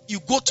sure you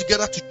go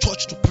together to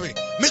church to pray.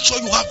 Make sure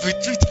you have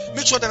retreat.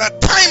 Make sure there are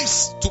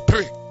times to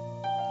pray.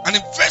 And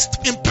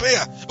invest in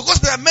prayer. Because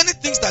there are many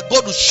things that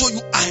God will show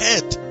you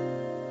ahead.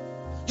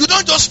 You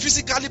don't just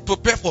physically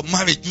prepare for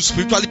marriage, you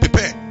spiritually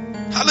prepare.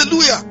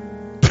 Hallelujah.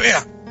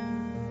 Prayer.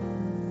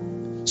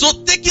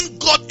 So taking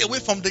God away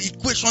from the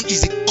equation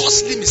is a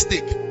costly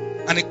mistake.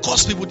 And it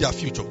costs people their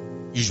future,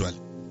 usually.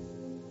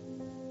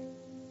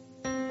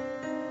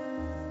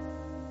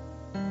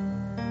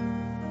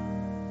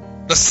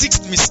 The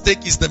sixth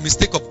mistake is the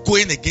mistake of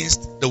going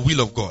against the will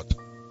of God.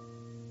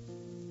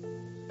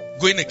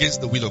 Going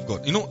against the will of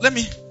God. Let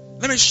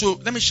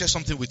me share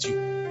something with you.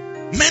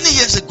 Many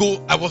years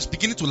ago, I was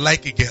beginning to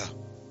like a girl.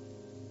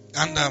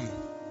 And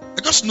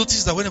I just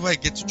noticed that whenever I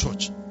get to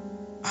church,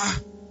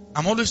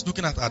 I'm always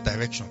looking at her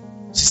direction.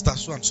 Sister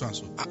so and so and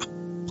so.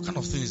 What kind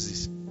of thing is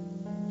this?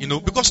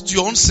 Because to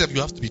your own self, you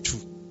have to be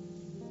true.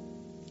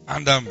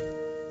 And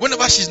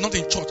whenever she's not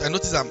in church, I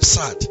notice I'm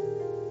sad.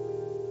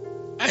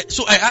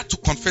 So I had to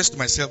confess to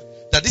myself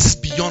that this is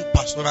beyond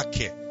pastoral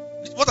care.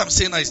 What I'm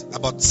saying now is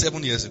about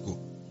 7 years ago.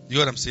 You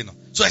know what I'm saying now?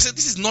 So I said,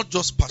 this is not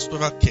just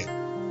pastoral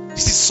care.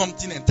 This is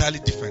something entirely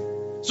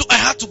different. So I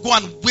had to go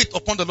and wait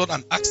upon the Lord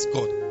and ask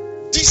God,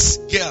 this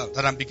girl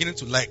that I'm beginning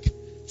to like,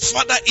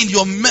 Father, in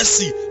your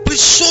mercy,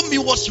 please show me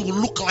what she will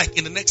look like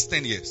in the next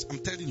 10 years. I'm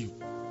telling you.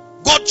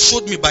 God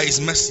showed me by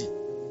his mercy.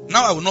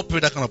 Now I will not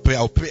pray that kind of prayer.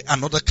 I'll pray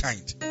another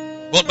kind.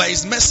 But by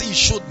his mercy, he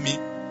showed me.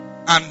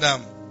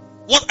 And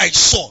what I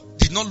saw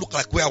did not look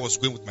like where I was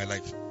going with my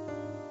life.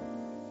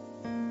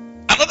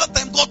 Another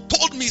time God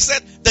told me, he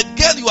said, the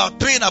girl you are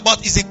praying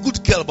about is a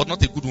good girl, but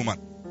not a good woman.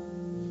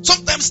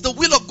 Sometimes the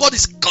will of God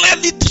is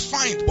clearly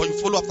defined, but you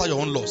follow after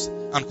your own laws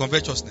and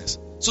covetousness.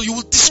 So you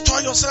will destroy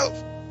yourself.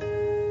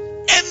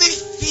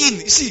 Anything,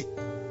 you see,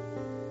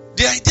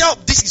 the idea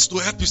of this is to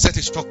help you set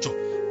a structure.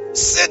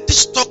 Set this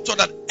structure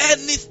that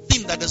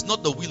anything that is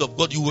not the will of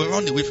God, you will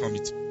run away from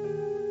it.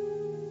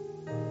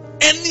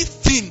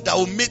 Anything that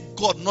will make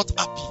God not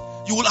happy,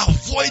 you will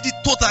avoid it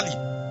totally.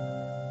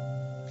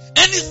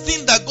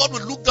 Anything that God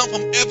will look down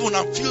from heaven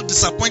and feel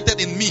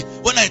disappointed in me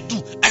when I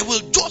do, I will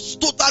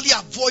just totally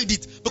avoid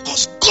it,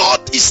 because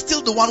God is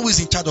still the one who is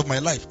in charge of my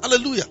life.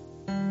 Hallelujah.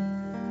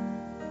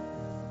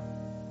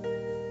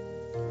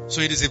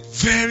 So it is a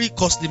very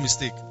costly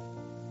mistake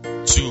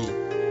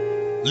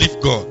to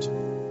leave God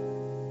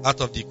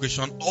out of the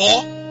equation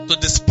or to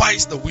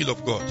despise the will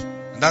of God.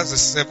 And that's the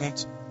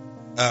seventh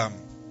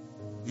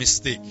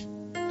mistake.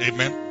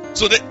 Amen.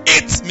 So the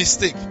eighth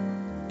mistake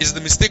is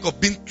the mistake of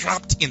being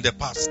trapped in the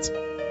past.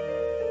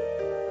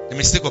 The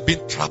mistake of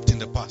being trapped in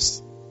the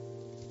past.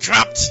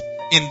 Trapped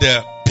in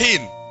the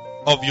pain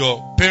of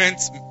your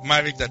parents'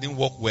 marriage that didn't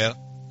work well.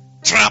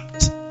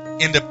 Trapped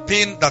in the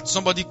pain that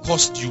somebody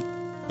caused you.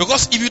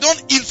 Because if you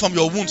don't heal from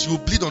your wounds, you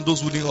will bleed on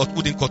those who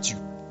didn't cut you.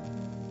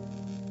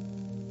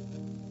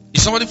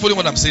 Is somebody following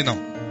what I'm saying now?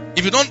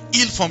 If you don't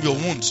heal from your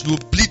wounds, you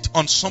will bleed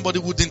on somebody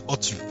who didn't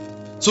hurt you.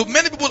 So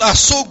many people are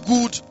so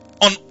good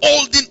on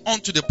holding on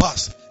to the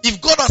past.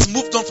 If God has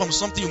moved on from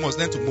something, you must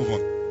learn to move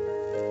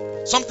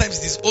on. Sometimes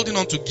it is holding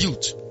on to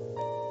guilt.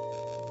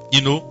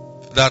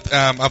 That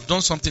I've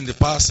done something in the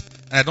past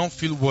and I don't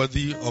feel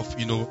worthy of,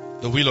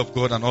 the will of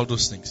God and all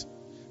those things.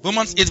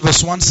 Romans 8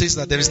 verse 1 says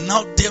that there is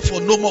now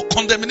therefore no more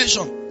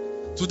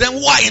condemnation to them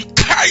who are in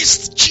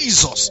Christ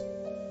Jesus,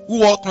 who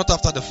walk not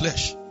after the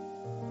flesh.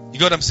 You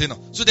got what I'm saying now?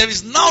 So there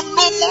is now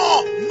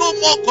no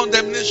more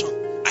condemnation.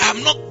 I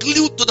am not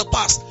glued to the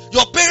past.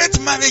 Your parents'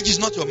 marriage is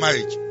not your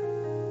marriage.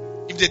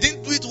 If they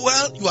didn't do it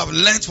well, you have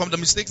learned from the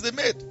mistakes they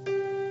made.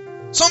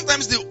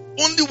 Sometimes the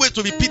only way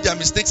to repeat their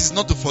mistakes is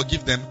not to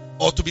forgive them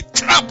or to be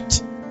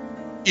trapped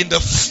in the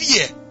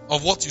fear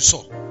of what you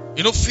saw.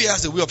 Fear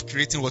has a way of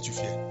creating what you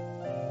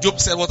fear. Job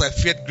said, what I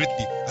feared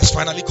greatly has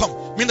finally come.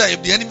 Meaning that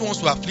if the enemy wants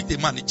to afflict a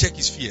man, he check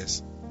his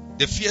fears.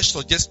 The fear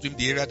suggests to him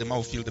the area the man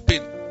will feel the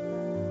pain.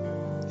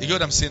 You get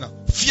what I'm saying now?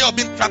 Fear of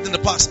being trapped in the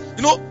past.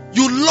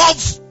 You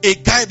love a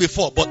guy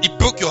before, but he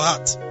broke your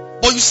heart.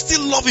 But you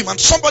still love him. And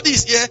somebody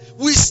is here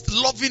who is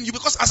loving you.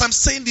 Because as I'm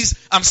saying this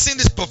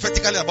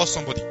prophetically about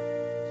somebody.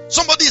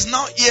 Somebody is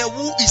now here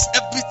who is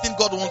everything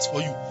God wants for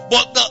you.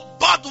 But the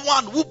bad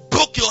one who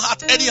broke your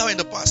heart anyhow in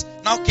the past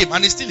now came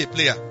and is still a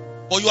player.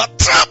 But you are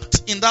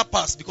trapped in that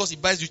past because he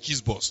buys you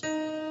cheese balls.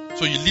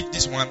 So you leave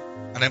this one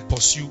and then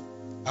pursue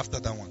after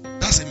that one.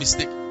 That's a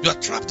mistake. You are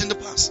trapped in the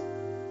past.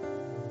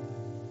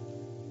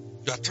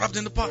 You are trapped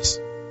in the past.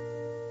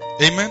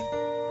 Amen.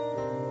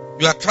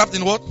 You are trapped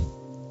in what?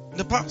 In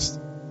the past.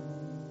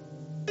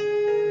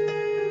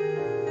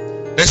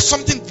 There's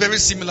something very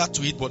similar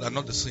to it, but are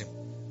not the same.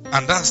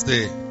 And that's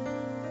the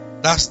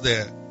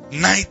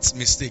ninth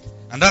mistake.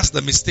 And that's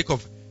the mistake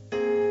of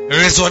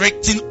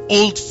resurrecting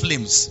old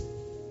flames.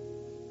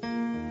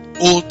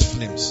 Old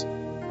flames.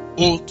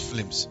 Old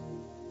flames.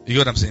 You get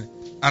what I'm saying?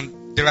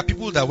 And there are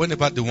people that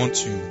whenever they want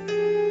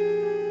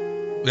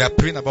to, we are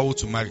praying about who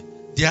to marry.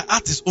 Their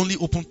heart is only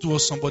open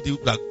towards somebody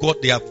that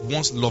they have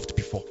once loved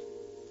before.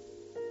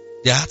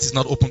 Their heart is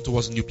not open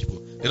towards new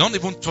people. They don't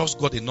even trust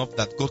God enough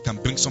that God can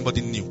bring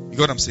somebody new, you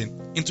get what I'm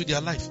saying, into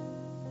their life.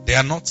 They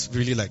are not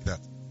really like that.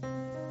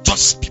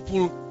 Just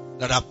people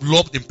that have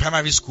loved in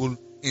primary school,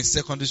 in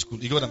secondary school,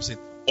 you get what I'm saying.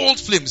 Old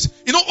flames.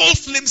 Old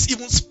flames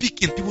even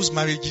speak in people's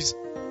marriages.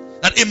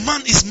 That a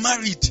man is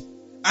married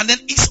and then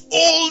his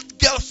old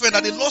girlfriend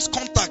that they lost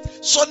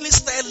contact suddenly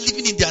started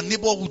living in their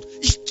neighborhood.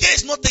 If care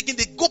is not taken,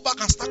 they go back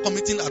and start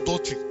committing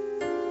adultery.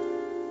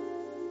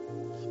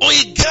 Or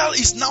a girl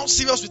is now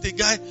serious with a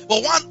guy,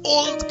 but one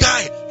old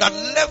guy that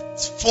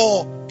left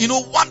for,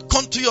 one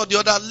country or the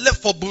other,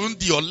 left for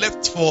Burundi or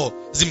left for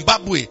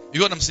Zimbabwe, you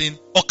know what I'm saying?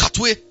 Or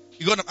Katwe,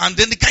 you know and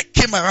then the guy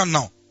came around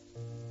now.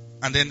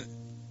 And then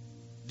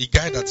the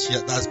guy that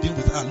has been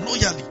with her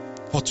loyally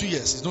for 2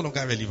 years is no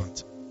longer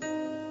relevant.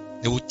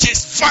 They will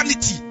chase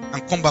vanity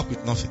and come back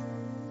with nothing.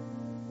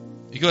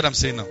 You get what I'm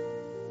saying now?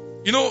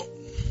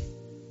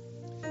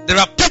 There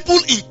are people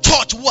in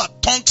church who are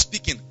tongue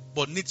speaking,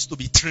 but needs to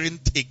be trained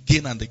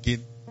again and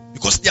again.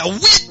 Because they are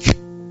weak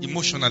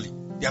emotionally.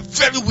 They are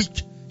very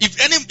weak.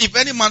 If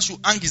any man should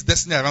hang his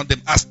destiny around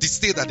them as the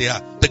state that they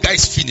are, the guy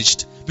is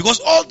finished. Because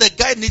all the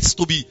guy needs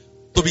to be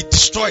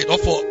destroyed or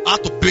for her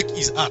to break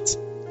his heart.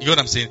 You know what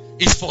I'm saying?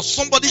 It's for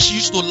somebody she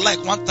used to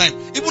like one time.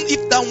 Even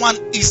if that one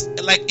is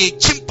like a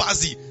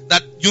chimpanzee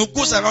that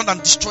goes around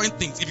and destroying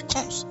things. If it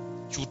comes,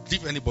 she would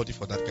leave anybody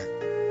for that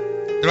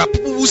guy. There are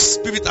people whose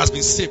spirit has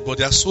been saved, but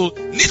their soul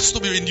needs to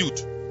be renewed.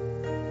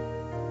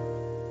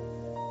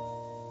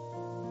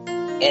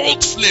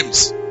 Old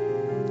flames.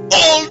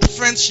 Old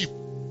friendship.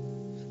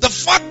 The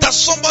fact that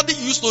somebody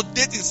you used to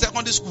date in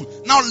secondary school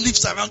now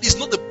lives around is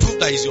not the proof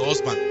that he's your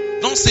husband.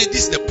 Don't say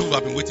this is the proof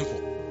I've been waiting for.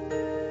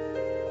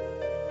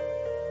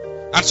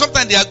 And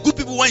sometimes they are good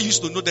people when you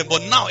used to know them,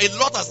 but now a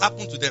lot has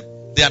happened to them.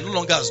 They are no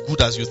longer as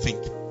good as you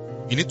think.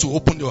 You need to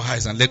open your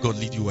eyes and let God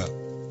lead you well.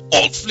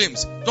 Old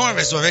flames. Don't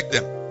resurrect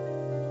them.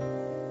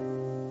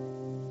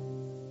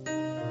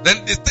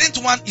 Then the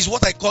 10th one is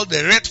what I call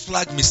the red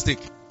flag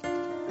mistake.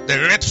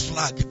 The red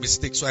flag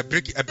mistake. So I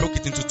broke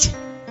it into two.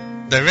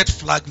 The red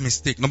flag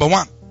mistake. Number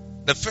one,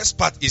 the first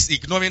part is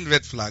ignoring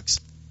red flags.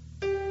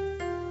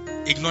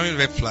 Ignoring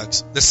red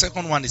flags. The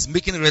second one is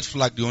making red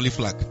flag the only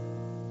flag.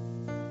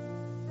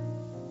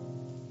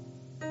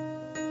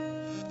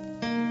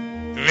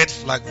 Red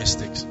flag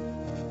mistakes.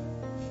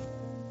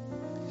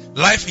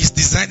 Life is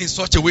designed in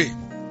such a way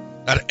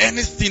that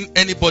anything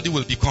anybody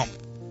will become,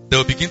 they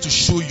will begin to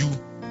show you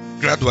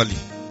gradually.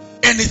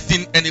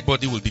 Anything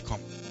anybody will become,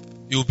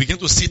 you will begin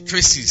to see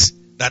traces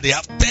that they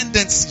have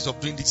tendencies of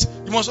doing this.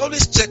 You must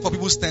always check for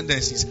people's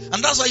tendencies.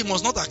 And that's why you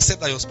must not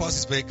accept that your spouse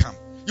is very calm.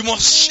 You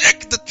must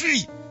shake the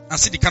tree and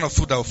see the kind of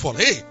fruit that will fall.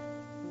 Hey,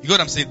 you know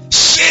what I'm saying?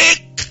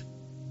 Shake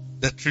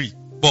the tree.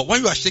 But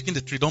when you are shaking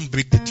the tree, don't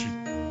break the tree.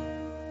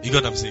 You know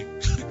what I'm saying?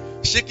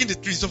 Shaking the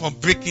tree is not from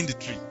breaking the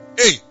tree.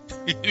 Hey,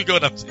 you know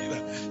what I'm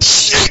saying?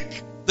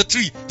 Shake the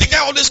tree. The guy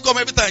always come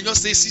every time and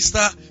just say, sister,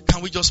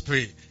 can we just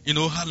pray?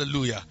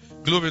 Hallelujah.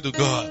 Glory to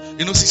God.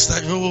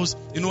 Sister Rose,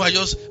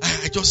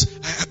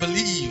 I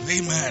believe.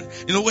 Amen.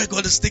 Where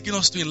God is taking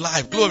us to in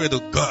life. Glory to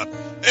God.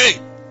 Hey,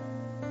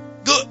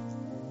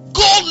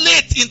 go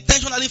late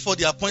intentionally for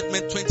the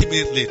appointment, 20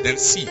 minutes late, then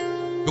see.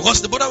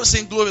 Because the brother was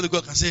saying, glory to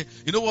God, can say,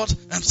 you know what,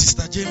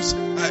 Sister James,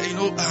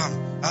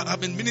 I've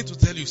been meaning to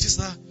tell you,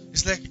 sister,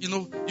 it's like,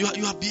 you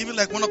are behaving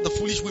like one of the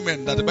foolish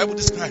women that the Bible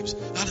describes.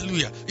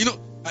 Hallelujah.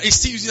 He's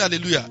still using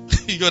hallelujah.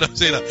 You know what I'm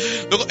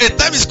saying? Because a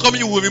time is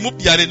coming, you will remove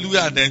the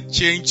hallelujah and then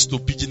change to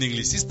pidgin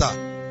English. Sister,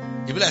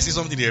 if I see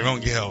something the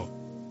wrong girl,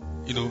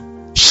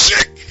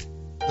 shake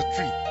the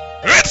tree.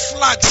 Red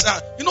flags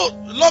are,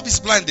 love is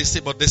blind, they say,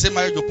 but they say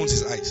marriage opens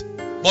his eyes.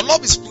 But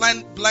love is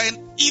blind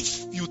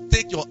if you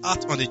take your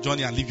heart on a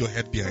journey and leave your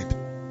head behind.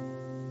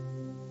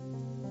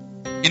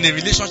 In a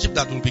relationship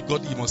that will be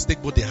godly, you must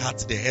take both the heart,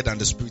 the head, and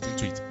the spirit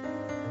into it.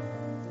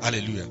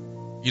 Hallelujah.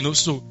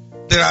 So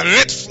there are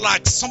red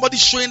flags. Somebody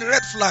showing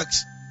red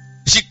flags.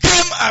 She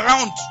came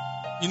around,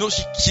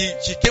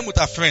 she came with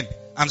her friend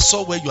and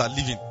saw where you are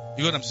living.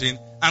 You know what I'm saying?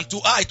 And to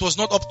her, it was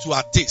not up to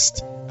her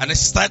taste. And then she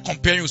started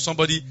comparing with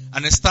somebody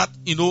and then start,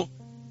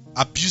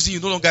 abusing you,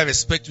 no longer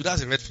respect you.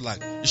 That's a red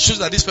flag. It shows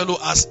that this fellow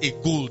has a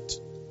gold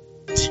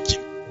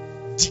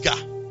digger.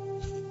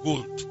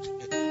 Gold.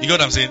 You know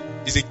what I'm saying?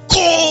 He's a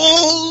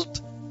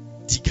gold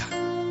digger.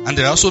 And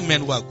there are also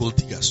men who are gold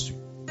diggers too.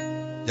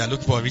 They are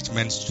looking for rich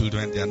men's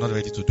children. They are not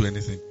ready to do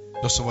anything.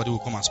 Just somebody who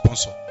will come and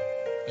sponsor.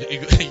 You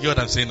know what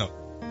I'm saying now?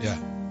 Yeah.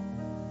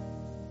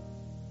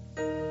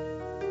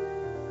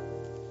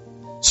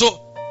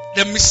 So,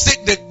 the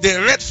mistake,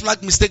 the red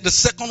flag mistake, the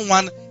second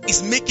one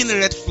is making a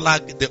red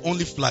flag the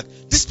only flag.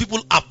 These people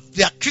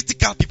they are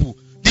critical people.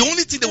 The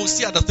only thing they will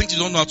see are the things you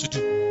don't know how to do.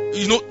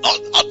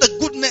 All the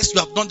goodness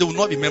you have done, they will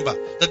not remember.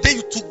 The day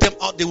you took them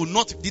out, they will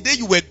not. The day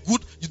you were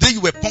good, the day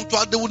you were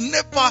punctual, they will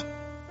never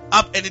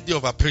have any day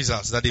of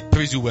appraisals that they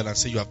praise you well and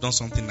say you have done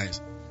something nice.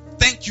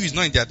 Thank you is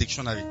not in their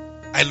dictionary.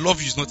 I love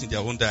you is not in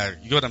their own diary.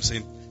 You know what I'm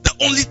saying? The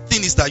only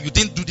thing is that you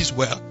didn't do this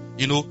well.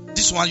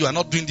 This one you are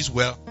not doing this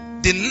well.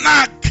 They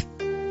nag.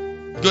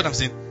 You know what I'm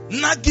saying?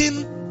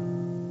 Nagging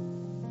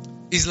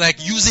is like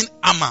using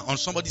hammer on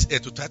somebody's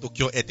head to try to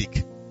cure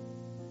headache.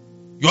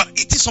 You are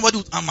hitting somebody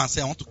with hammer and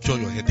say, I want to cure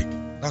your headache.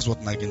 That's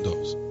what nagging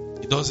does.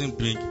 It doesn't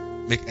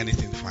make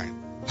anything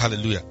fine.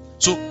 Hallelujah.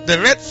 So the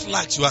red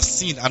flags you are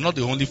seeing are not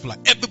the only flag.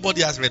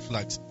 Everybody has red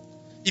flags.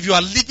 If you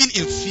are living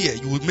in fear,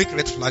 you will make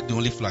red flag the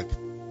only flag.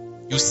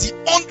 You see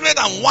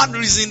 101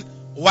 reason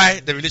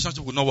why the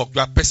relationship will not work.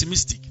 You are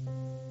pessimistic.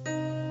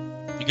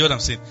 You get what I'm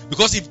saying?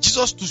 Because if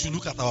Jesus too should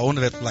look at our own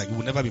red flag, we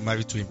will never be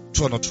married to him.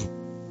 True or not true?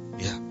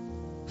 Yeah.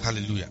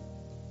 Hallelujah.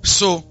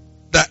 So,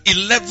 the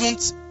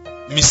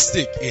 11th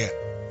mistake here.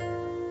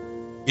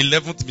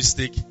 11th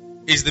mistake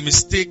is the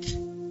mistake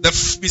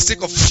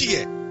of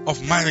fear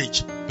of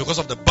marriage because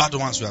of the bad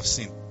ones you have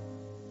seen.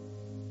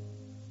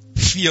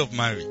 Fear of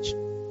marriage.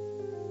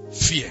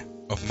 Fear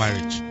of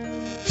marriage.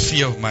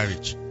 Fear of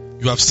marriage.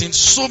 You have seen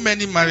so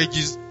many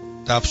marriages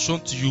that have shown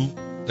to you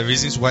the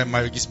reasons why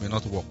marriages may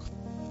not work.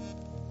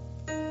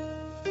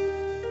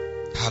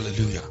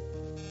 Hallelujah.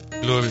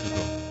 Glory to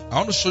God. I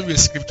want to show you a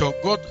scripture.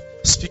 God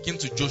speaking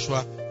to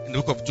Joshua in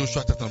the book of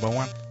Joshua chapter number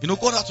 1.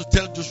 God had to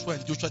tell Joshua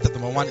in Joshua chapter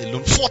number 1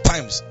 alone 4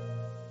 times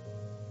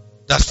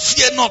that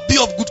fear not, be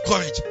of good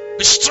courage.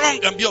 Be strong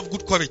and be of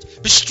good courage.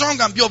 Be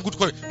strong and be of good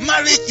courage.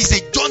 Marriage is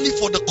a journey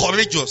for the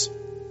courageous.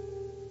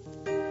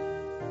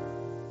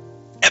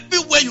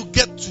 Everywhere you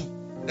get to,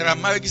 there are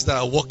marriages that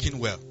are working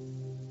well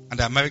and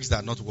there are marriages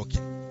that are not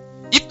working.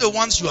 If the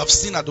ones you have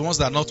seen are the ones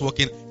that are not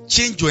working,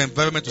 change your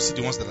environment to see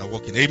the ones that are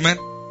working. Amen.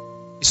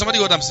 Is somebody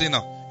what I'm saying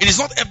now? It is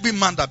not every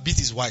man that beats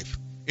his wife.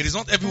 It is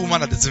not every woman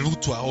that is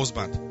rude to her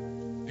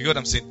husband. You get what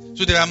I'm saying?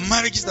 So there are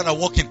marriages that are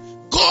working.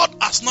 God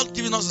has not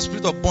given us the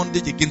spirit of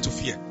bondage again to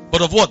fear,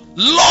 but of what?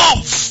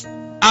 Love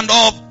and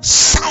of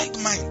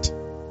sound mind.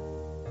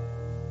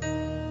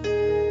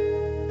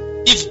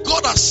 If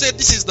God has said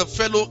this is the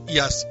fellow he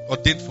has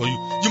ordained for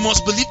you, you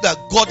must believe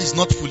that God is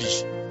not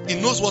foolish. He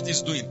knows what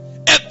he's doing.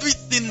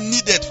 Everything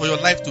needed for your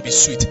life to be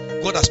sweet,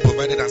 God has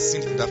provided and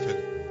seen in that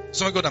fellow.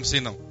 Somebody what I'm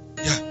saying now?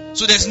 Yeah.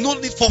 So there's no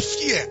need for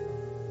fear.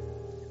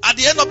 At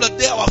the end of the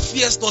day, our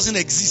fears doesn't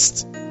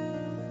exist.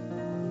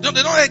 They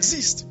don't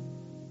exist.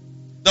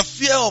 The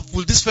fear of,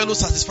 will this fellow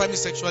satisfy me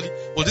sexually?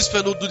 Will this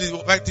fellow do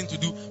the right thing to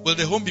do? Will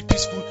the home be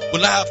peaceful?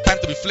 Will I have time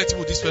to be flexible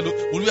with this fellow?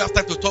 Will we have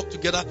time to talk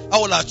together?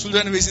 How will our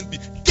children raising be?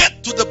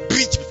 Get to the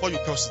bridge before you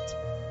cross it.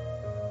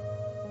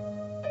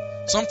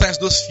 Sometimes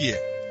those fear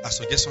are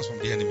suggestions from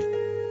the enemy.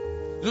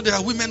 There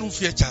are women who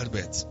fear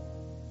childbirth.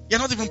 They are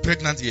not even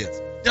pregnant yet.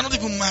 They are not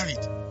even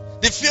married.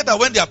 They fear that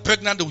when they are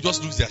pregnant, they will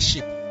just lose their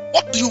shape.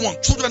 What do you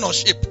want? Children or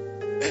shape?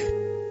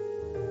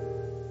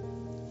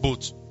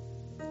 Both.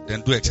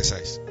 Then do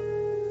exercise.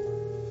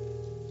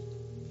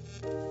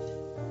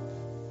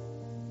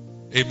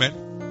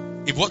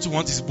 Amen. If what you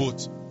want is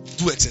both,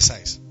 do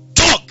exercise.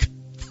 Talk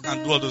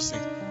and do all those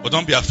things. But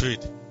don't be afraid.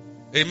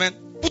 Amen.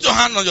 Put your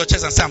hand on your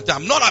chest and say,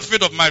 I'm not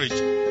afraid of marriage.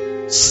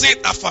 Say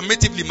it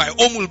affirmatively. My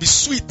home will be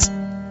sweet.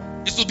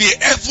 It will be a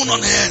heaven on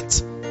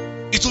earth.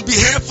 It will be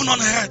heaven on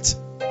earth.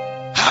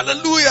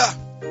 Hallelujah.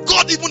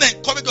 God even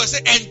encouraged us, say,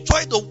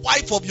 enjoy the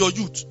wife of your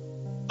youth.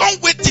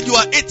 Don't wait till you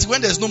are 80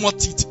 when there's no more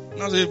teeth.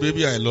 Now say,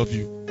 baby, I love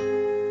you.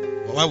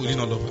 But why would you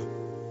not love her?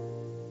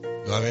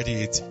 You're already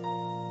 80.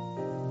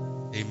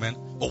 Amen.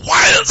 But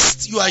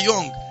whilst you are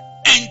young,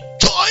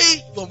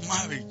 enjoy your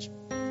marriage.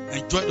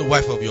 Enjoy the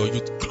wife of your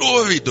youth.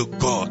 Glory to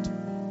God.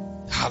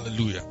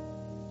 Hallelujah.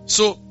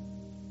 So,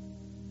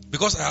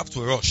 because I have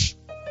to rush,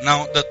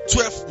 now the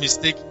 12th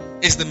mistake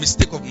is the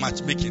mistake of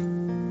matchmaking.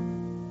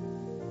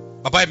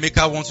 Baba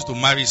Emeka wants you to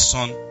marry his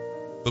son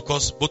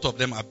because both of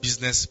them are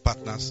business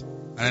partners.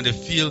 And then they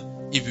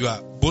feel if you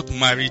are both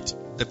married,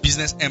 the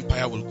business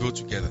empire will grow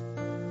together.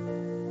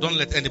 Don't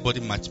let anybody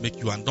matchmake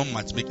you, and don't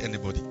matchmake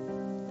anybody.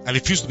 I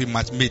refuse to be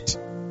matchmade.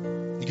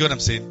 You get what I'm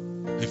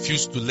saying?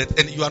 Refuse to let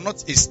any. You are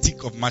not a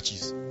stick of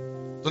matches.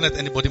 Don't let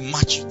anybody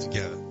match you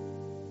together.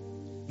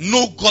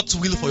 Know God's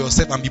will for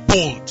yourself and be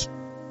bold.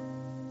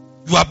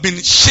 You have been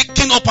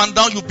shaken up and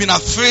down. You've been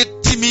afraid,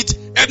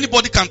 timid.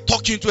 Anybody can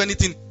talk you into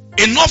anything.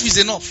 Enough is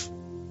enough.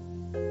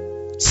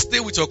 Stay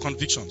with your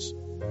convictions.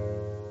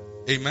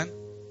 Amen.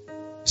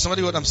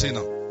 Somebody, what I'm saying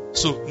now.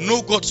 So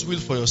know God's will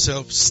for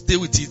yourself. Stay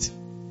with it.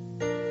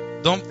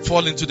 Don't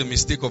fall into the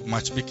mistake of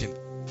matchmaking.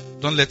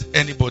 Don't let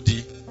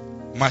anybody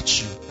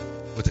match you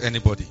with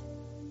anybody.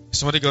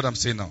 Somebody got what I'm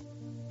saying now?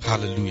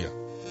 Hallelujah.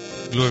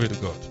 Glory to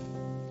God.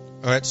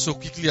 Alright, so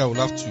quickly I will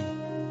have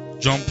to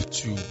jump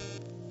to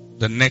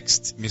the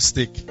next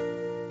mistake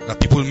that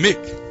people make,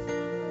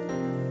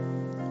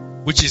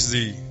 which is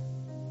the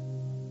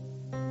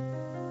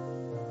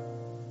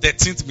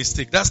 13th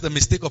mistake. That's the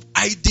mistake of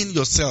hiding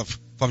yourself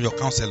from your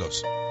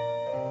counselors.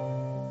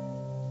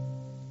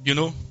 You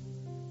know,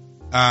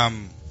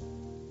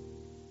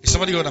 is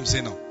somebody got what I'm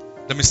saying now?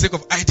 The mistake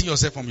of hiding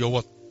yourself from your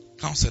what?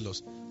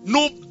 Counselors.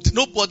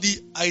 Nobody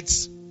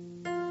hides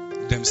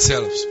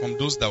themselves from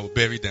those that will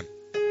bury them.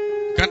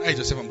 You can't hide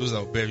yourself from those that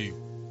will bury you.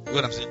 You know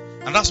what I'm saying?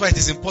 And that's why it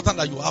is important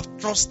that you have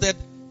trusted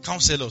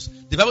counselors.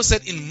 The Bible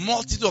said, in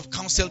multitude of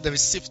counsel there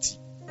is safety.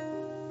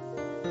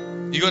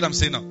 You know what I'm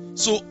saying now?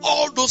 So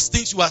all those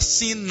things you are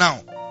seeing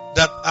now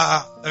that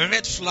are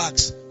red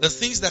flags, the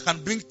things that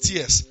can bring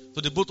tears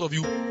to the both of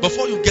you,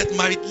 before you get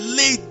married,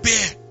 lay it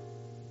bare.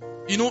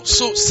 You know,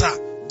 so sir,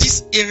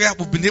 this area,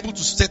 we've been able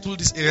to settle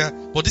this area,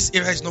 but this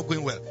area is not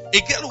going well. A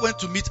girl went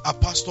to meet a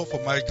pastor for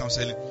marriage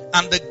counseling,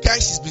 and the guy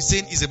she's been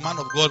saying is a man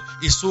of God,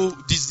 is so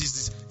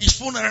this. His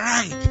phone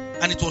rang,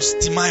 and it was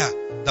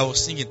Timaya that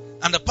was singing.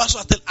 And the pastor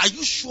said, are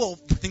you sure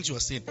of the things you are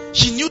saying?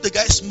 She knew the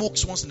guy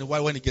smokes once in a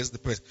while when he gets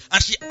depressed,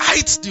 and she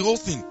hides the whole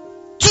thing.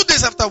 2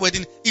 days after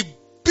wedding, he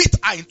beat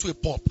her into a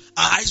pulp.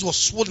 Her eyes were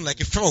swollen like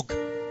a frog.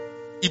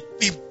 He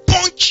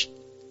punched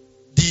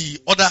the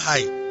other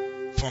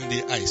eye from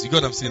the eyes. You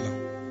got what I'm saying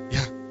now?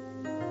 Yeah.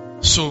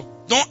 So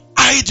don't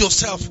hide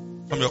yourself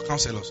from your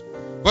counselors.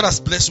 God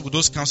has blessed you with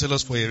those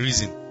counselors for a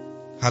reason.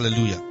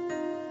 Hallelujah.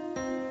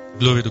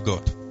 Glory to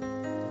God.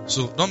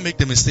 So don't make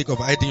the mistake of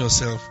hiding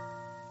yourself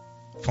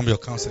from your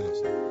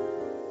counselors.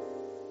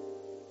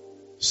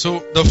 So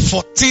the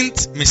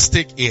 14th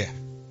mistake here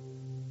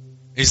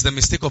is the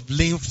mistake of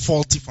laying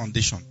faulty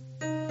foundation.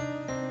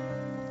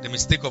 The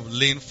mistake of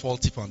laying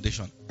faulty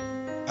foundation.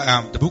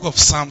 The book of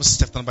Psalms,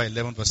 chapter number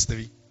 11, verse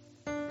 3.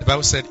 The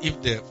Bible said,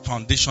 if the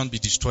foundation be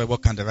destroyed,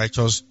 what can the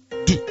righteous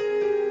do?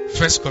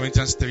 1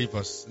 Corinthians 3,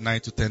 verse 9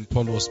 to 10.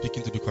 Paul was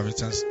speaking to the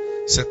Corinthians,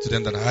 said to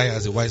them that I,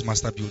 as a wise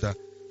master builder,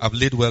 have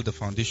laid well the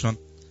foundation,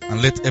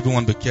 and let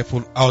everyone be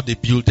careful how they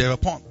build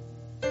thereupon.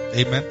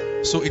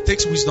 Amen. So it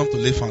takes wisdom to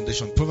lay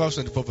foundation. Proverbs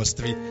 24, verse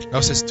 3. The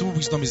Bible says, through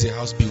wisdom is a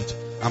house built,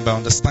 and by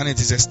understanding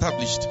it is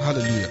established.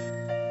 Hallelujah.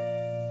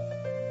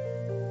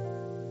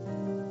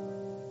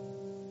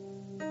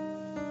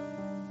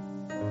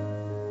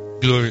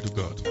 Glory to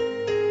God.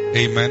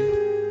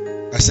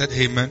 Amen. I said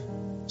amen.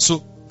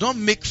 So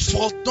don't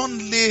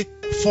lay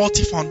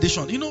faulty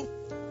foundation. You know,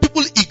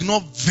 people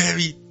ignore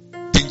very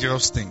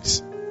dangerous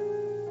things.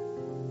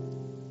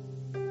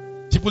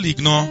 People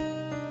ignore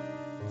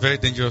very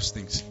dangerous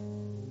things.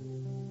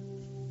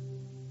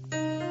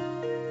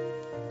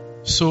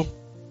 So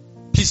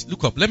please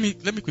look up. Let me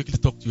quickly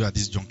talk to you at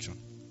this junction.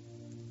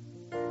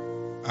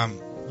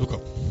 Look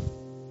up.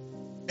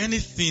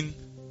 Anything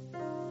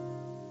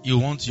you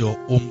want your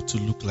home to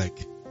look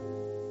like,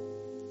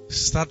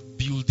 start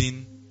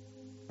building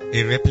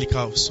a replica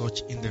of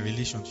such in the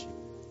relationship.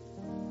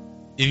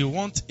 If you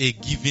want a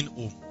giving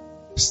home,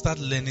 start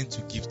learning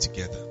to give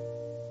together.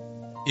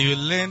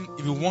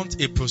 If you want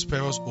a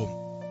prosperous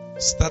home,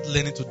 start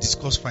learning to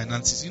discuss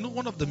finances. You know,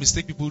 one of the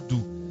mistakes people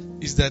do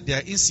is that they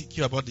are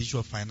insecure about the issue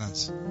of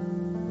finance.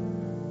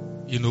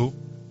 You know,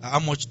 how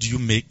much do you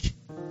make?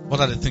 What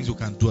are the things you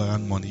can do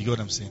around money? You know what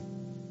I'm saying?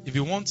 If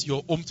you want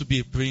your home to be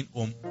a praying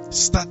home,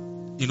 start,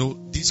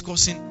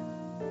 discussing.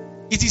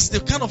 It is the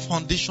kind of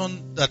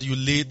foundation that you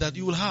lay that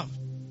you will have.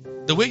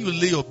 The way you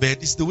lay your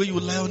bed is the way you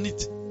will lie on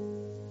it.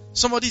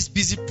 Somebody is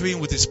busy praying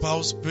with his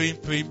spouse, praying,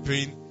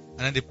 and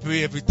then they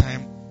pray every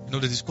time. They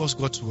discuss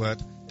God's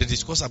word. They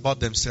discuss about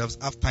themselves,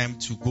 have time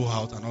to go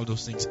out and all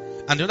those things.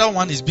 And the other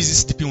one is busy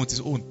sleeping with his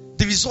own.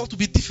 the result will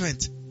be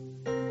different.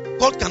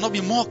 God cannot be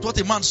mocked. What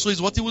a man sows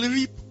is what he will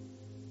reap.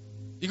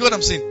 You get what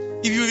I'm saying?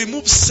 If you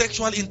remove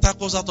sexual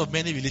intercourse out of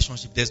many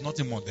relationships, there's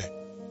nothing more there.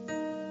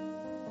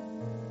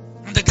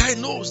 And the guy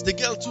knows, the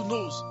girl too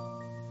knows.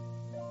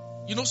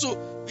 You know, so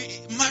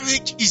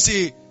marriage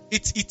is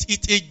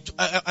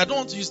I don't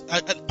want to use,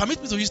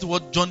 permit me to use the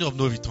word journey of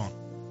no return.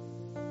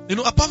 You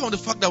know, apart from the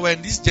fact that we're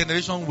in this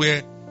generation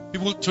where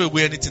people throw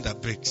away anything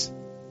that breaks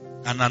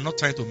and are not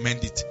trying to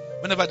mend it.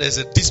 Whenever there's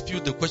a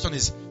dispute, the question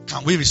is,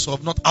 can we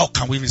resolve? Not how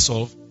can we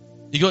resolve?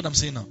 You get what I'm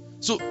saying now?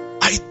 So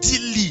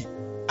ideally,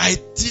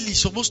 it's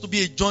supposed to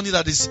be a journey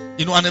that is,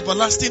 you know, an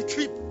everlasting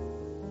trip.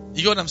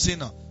 You get what I'm saying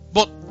now?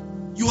 But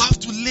you have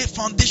to lay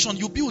foundation.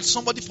 You be with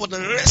somebody for the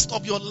rest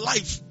of your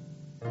life.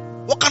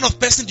 What kind of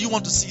person do you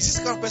want to see? Is this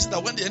the kind of person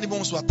that when the enemy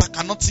wants to attack,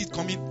 cannot see it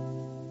coming?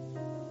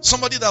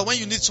 Somebody that when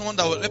you need someone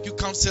that will help you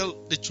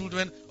counsel the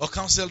children or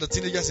counsel the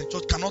teenagers in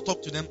church, cannot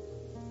talk to them.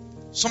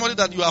 Somebody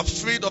that you are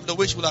afraid of the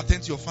way she will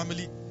attend to your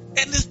family.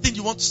 Anything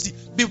you want to see,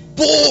 be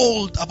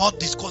bold about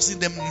discussing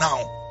them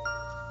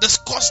now.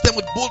 Discuss them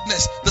with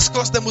boldness.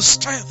 Discuss them with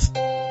strength.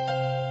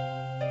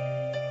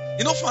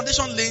 You know,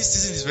 foundation laying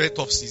season is a very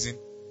tough season.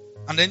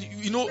 And then,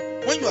 you know,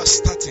 when you are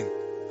starting,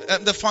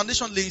 the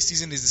foundation laying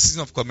season is the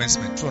season of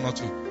commencement. True or not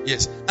true?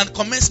 Yes. And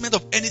commencement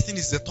of anything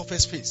is the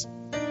toughest phase.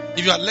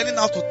 If you are learning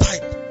how to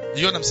type,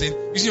 you know what I'm saying?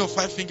 Using your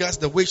 5 fingers,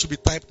 the way it should be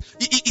typed,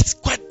 it's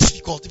quite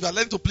difficult. If you are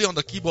learning to play on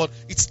the keyboard,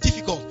 it's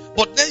difficult.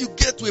 But then you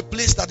get to a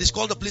place that is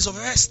called the place of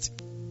rest.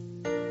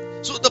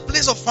 So the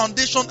place of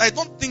foundation, I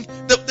don't think,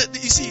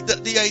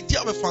 the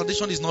idea of a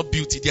foundation is not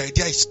beauty. The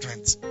idea is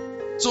strength.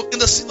 So in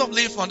the season of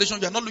laying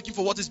foundation, you are not looking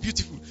for what is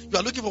beautiful. You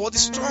are looking for what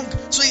is strong.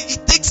 So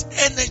it takes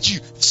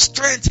energy,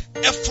 strength,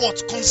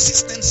 effort,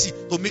 consistency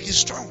to make it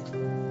strong.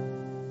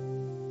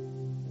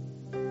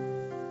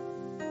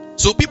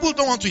 So people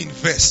don't want to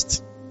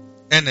invest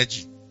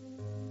energy.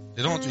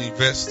 They don't want to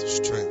invest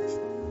strength.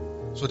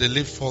 So they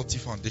lay faulty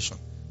foundation.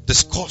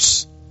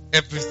 Discuss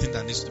everything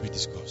that needs to be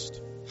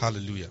discussed.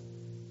 Hallelujah.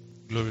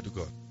 Glory to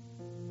God.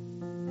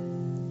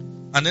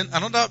 And then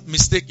another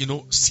mistake, you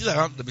know, still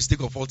around the mistake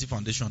of faulty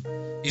foundation,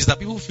 is that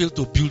people fail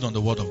to build on the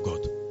word of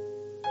God.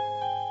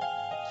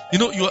 You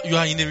know, you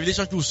are in a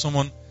relationship with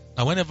someone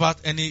that whenever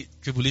any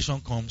tribulation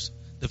comes,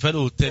 the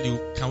fellow will tell you,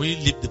 can we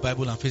leave the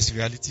Bible and face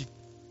reality?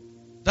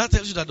 That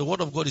tells you that the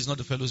word of God is not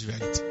the fellow's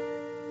reality.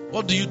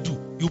 What do?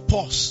 You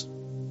pause.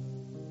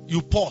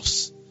 You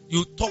pause.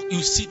 You talk,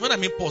 you see. When I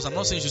mean pause, I'm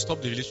not saying you should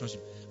stop the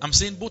relationship. I'm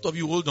saying both of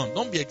you hold on.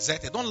 Don't be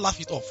excited. Don't laugh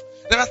it off.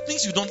 There are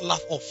things you don't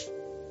laugh off.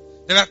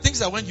 There are things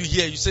that when you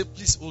hear, you say,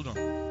 please hold on.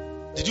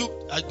 Did you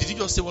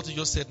just say what you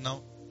just said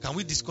now? Can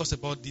we discuss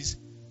about this?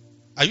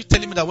 Are you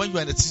telling me that when you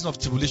are in a season of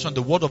tribulation,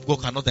 the word of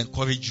God cannot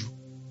encourage you?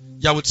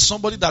 You are with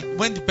somebody that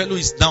when the fellow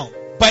is down,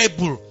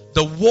 Bible,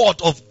 the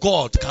word of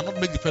God cannot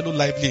make the fellow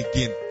lively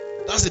again.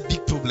 That's a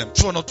big problem.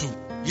 True or not true?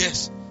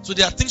 Yes. So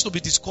there are things to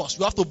be discussed.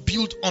 You have to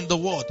build on the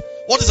word.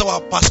 What is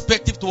our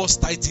perspective towards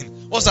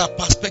tithing? What's our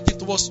perspective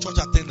towards church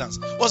attendance?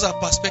 What's our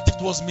perspective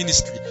towards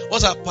ministry?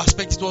 What's our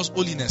perspective towards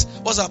holiness?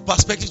 What's our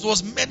perspective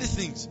towards many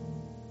things?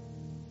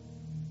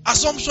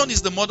 Assumption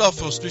is the mother of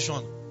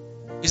frustration.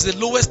 It's the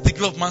lowest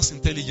degree of man's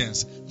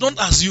intelligence. Don't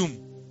assume.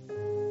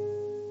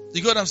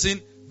 You get what I'm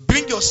saying?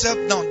 Bring yourself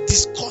down.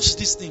 Discuss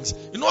these things.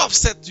 You know, I've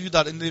said to you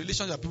that in the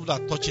relationship, people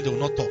that are touching, they will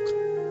not talk.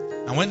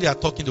 And when they are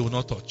talking, they will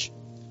not touch.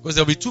 Because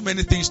there will be too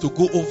many things to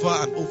go over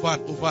and over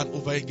and over and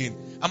over again.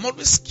 I'm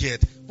always scared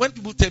when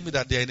people tell me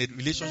that they're in a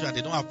relationship and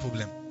they don't have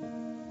problem.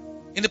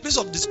 In the place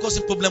of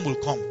discussing, problem will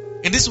come.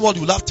 In this world,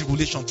 you will have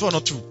tribulation. True or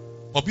not true?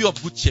 But be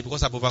of good cheer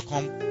because I've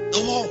overcome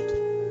the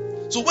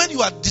world. So when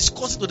you are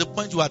discussing to the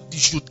point you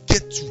should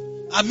get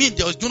to, I mean,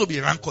 there is going to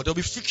be rancor. There will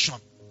be friction.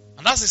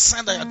 And that's a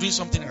sign that you are doing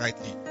something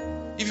rightly.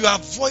 If you are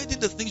avoiding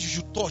the things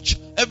you should touch,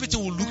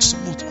 everything will look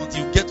smooth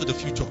until you get to the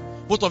future.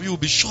 Both of you will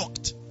be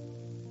shocked.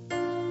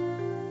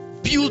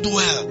 Build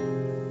well.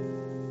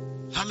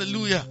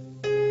 Hallelujah.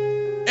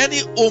 Any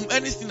home,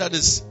 anything that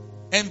is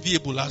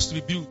enviable has to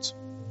be built.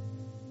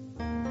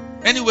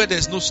 Anywhere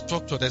there's no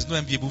structure, there's no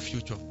enviable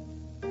future.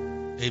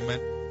 Amen.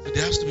 So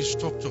there has to be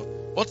structure.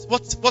 What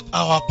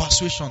are our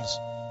persuasions?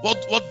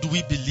 What do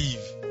we believe?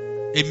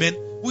 Amen.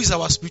 Who is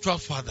our spiritual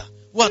father?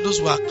 Who are those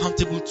who are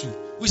accountable to?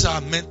 Who is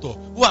our mentor?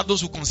 Who are those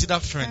who consider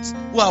friends?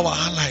 Who are our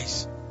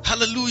allies?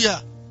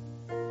 Hallelujah.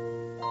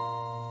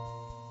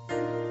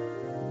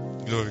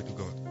 Glory to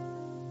God.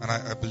 And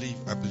I believe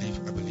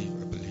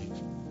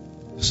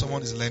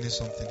someone is learning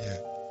something here.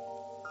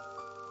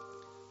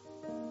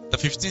 The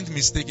 15th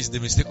mistake is the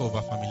mistake of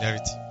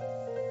over-familiarity.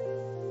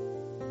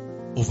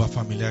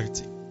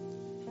 Over-familiarity.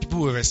 People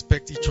will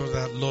respect each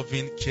other,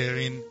 loving,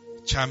 caring,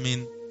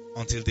 charming,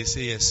 until they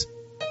say yes.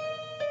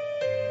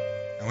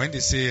 And when they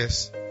say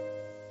yes,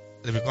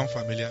 they become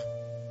familiar.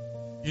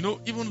 You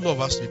know, even love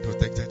has to be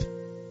protected.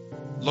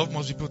 Love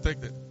must be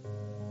protected.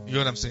 You know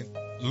what I'm saying?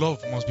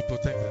 Love must be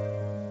protected.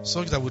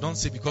 Such that we don't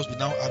say because we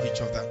now have each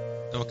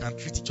other, that we can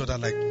treat each other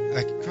like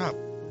crap.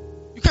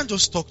 You can't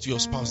just talk to your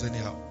spouse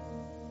anyhow.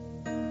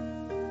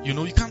 You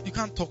know, you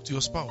can't talk to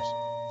your spouse.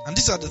 And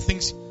these are the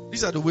things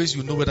These are the ways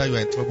you know whether you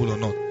are in trouble or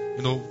not.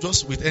 You know,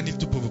 just with any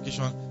little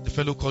provocation, the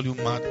fellow call you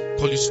mad,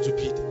 call you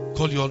stupid,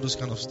 call you all those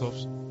kind of stuff.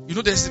 You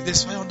know,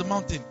 there's fire on the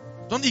mountain.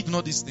 Don't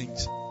ignore these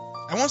things.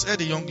 I once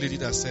heard a young lady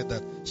that said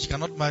that she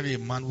cannot marry a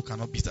man who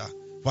cannot beat her.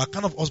 For her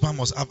kind of husband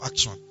must have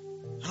action.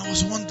 And I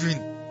was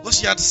wondering, because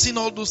she had seen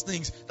all those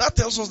things, that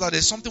tells us that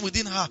there's something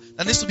within her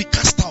that needs to be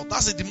cast out.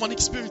 That's a demonic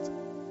spirit.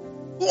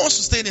 Who wants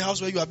to stay in a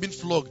house where you have been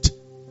flogged,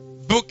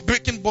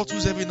 breaking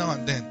bottles every now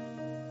and then?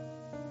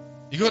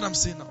 You get what I'm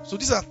saying now? So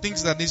these are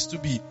things that needs to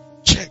be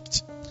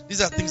checked.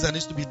 These are things that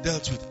needs to be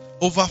dealt with.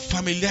 Over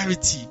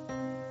familiarity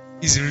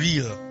is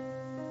real.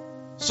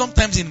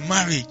 Sometimes in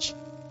marriage,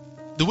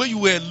 the way you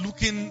were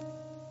looking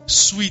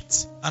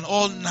sweet and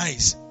all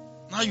nice,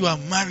 now you are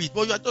married,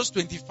 but you are just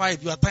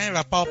 25. You are tying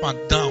wrapper up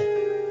and down.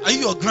 Are you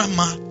your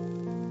grandma?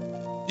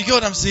 You get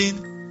what I'm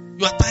saying?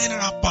 You are tying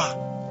wrapper.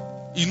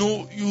 You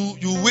know,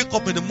 you wake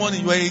up in the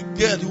morning, you are a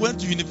girl, you went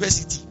to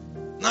university.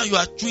 Now you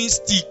are chewing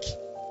stick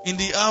in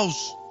the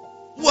house.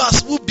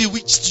 Who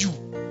bewitched you?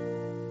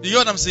 You get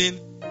what I'm saying?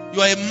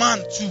 You are a man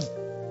too.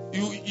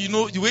 You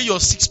know, the way your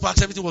six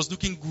packs, everything was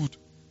looking good.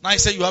 Now I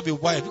say you have a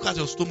wife. Look at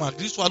your stomach.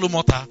 Did you swallow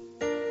mortar?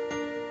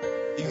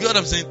 You get what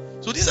I'm saying?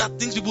 So these are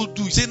things people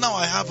do. You say, now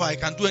I have her, I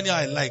can do anyhow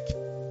I like.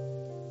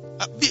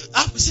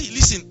 See,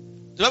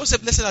 listen. The Bible says,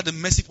 blessed are the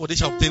mercy, for they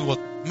shall obtain what?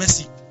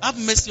 Mercy. Have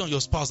mercy on your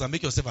spouse and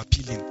make yourself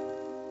appealing.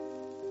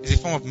 It's a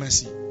form of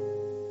mercy.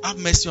 Have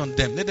mercy on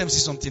them. Let them see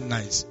something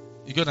nice.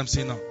 You get what I'm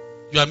saying now?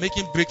 You are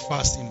making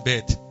breakfast in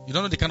bed. You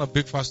don't know the kind of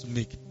breakfast to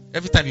make.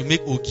 Every time you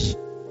make ogi.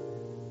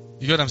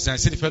 You get what I'm saying? I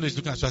say the fellow is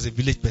looking at you as a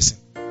village person.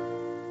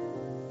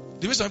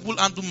 The way some people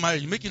handle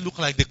marriage, you make it look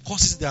like the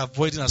causes they are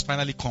avoiding has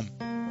finally come.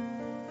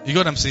 You get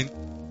what I'm saying?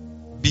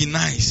 Be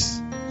nice.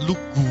 Look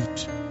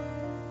good.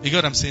 You get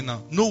what I'm saying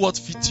now? Know what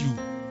fits you.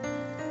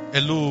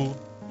 Hello?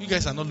 You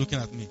guys are not looking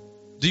at me.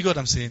 Do you get what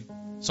I'm saying?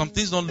 Some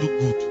things don't look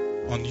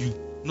good on you.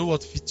 Know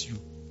what fits you.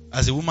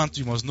 As a woman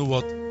too, you must know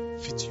what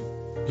fits you.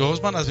 Your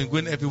husband has been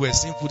going everywhere,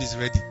 saying food is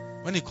ready.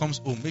 When he comes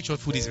home, make sure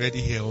food is ready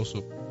here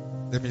also.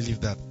 Let me leave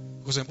that.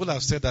 Because some people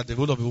have said that the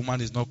role of a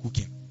woman is not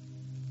cooking.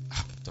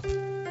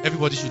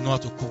 Everybody should know how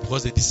to cook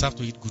because they deserve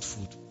to eat good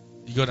food.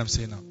 You get what I'm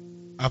saying now?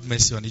 Have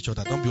mercy on each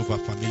other. Don't be over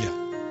familiar.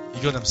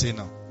 You get what I'm saying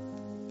now?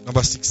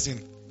 Number 16.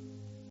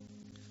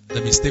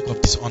 The mistake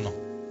of dishonor.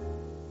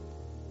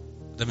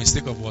 The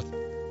mistake of what?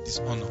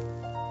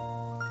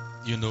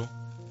 Dishonor. You know,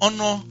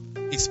 honor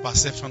is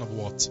perception of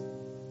what?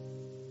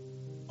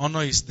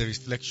 Honor is the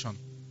reflection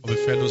of a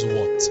fellow's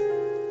worth.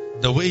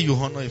 The way you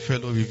honor a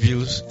fellow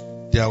reveals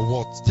their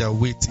worth, their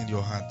weight in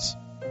your hands.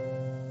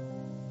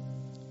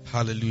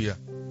 Hallelujah.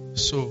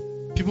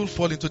 So, people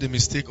fall into the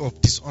mistake of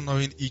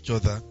dishonoring each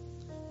other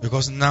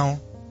because now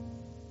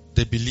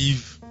they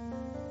believe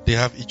they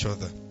have each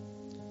other.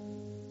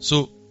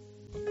 So,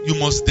 you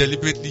must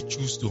deliberately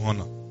choose to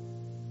honor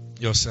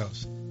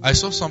yourselves. I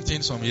saw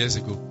something some years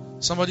ago.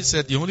 Somebody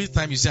said the only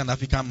time you see an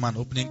African man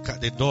opening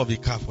the door of a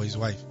car for his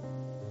wife.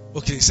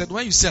 Okay, he said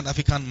when you see an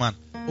African man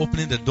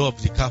opening the door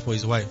of the car for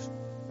his wife,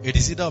 it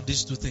is either of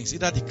these two things.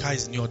 Either the car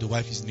is new or the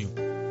wife is new.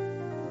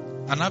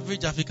 An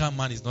average African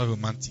man is not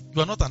romantic.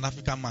 You are not an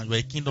African man. You are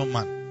a kingdom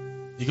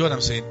man. You get what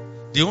I'm saying?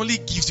 The only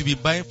gift you'll be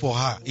buying for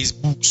her is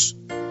books.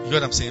 You get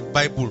what I'm saying?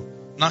 Bible.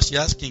 Now she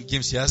has King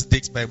James. She has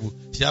Dake's Bible.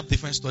 She has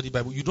different study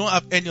Bible. You don't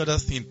have any other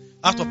thing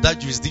out of that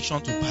jurisdiction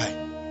to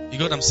buy. You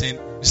get what I'm saying?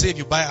 You say if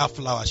you buy her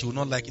flower, she will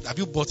not like it. Have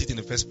you bought it in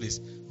the first place?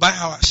 Buy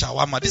her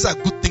shawarma. These are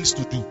good things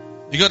to do.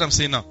 You get what I'm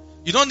saying now?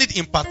 You don't need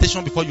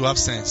impartation before you have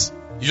sense.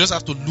 You just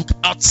have to look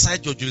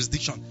outside your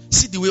jurisdiction.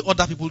 See the way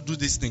other people do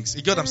these things.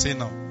 You get what I'm saying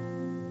now?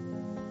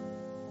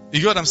 You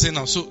get what I'm saying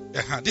now? So,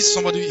 this is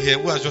somebody here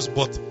who has just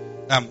bought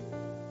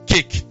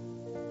cake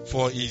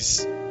for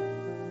his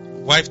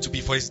wife to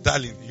be, for his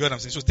darling. You get what I'm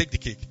saying? So take the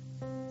cake.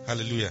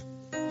 Hallelujah.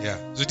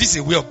 Yeah. So this is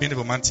a way of being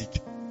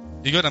romantic.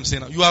 You get what I'm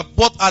saying now? You have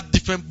bought out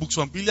different books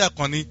from Billy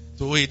Akoni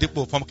to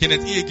Oyedepo, from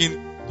Kenneth E.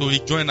 again to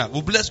Rick Joyner.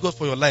 We bless God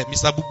for your life,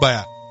 Mr.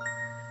 Bookbuyer.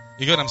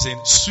 You get what I'm saying?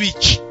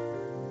 Switch.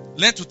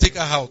 Learn to take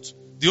her out.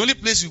 The only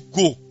place you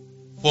go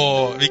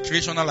for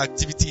recreational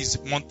activity is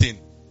mountain.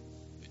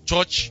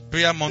 Church,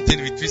 prayer, mountain,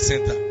 retreat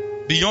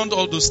center. Beyond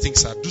all those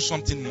things, sir, do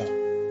something more.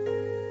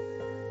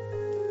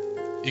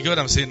 You get what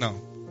I'm saying now?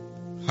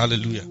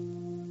 Hallelujah.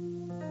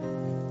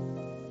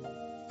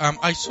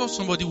 I saw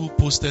somebody who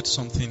posted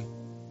something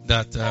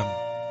that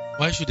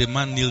why should a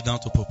man kneel down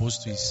to propose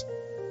to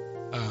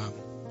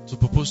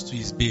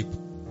his babe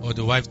or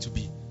the wife to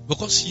be?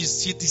 Because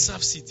she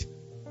deserves it.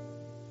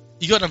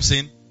 You get what I'm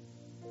saying?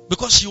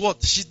 Because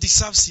she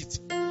deserves it.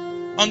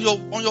 On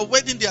your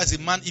wedding day as a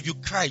man, if you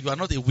cry, you are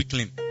not a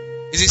weakling.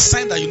 It's a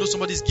sign that you know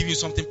somebody is giving you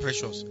something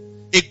precious.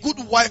 A good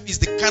wife is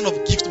the kind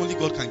of gift only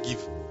God can give.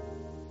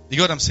 You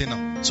get what I'm saying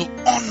now? So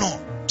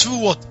honor. Through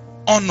what?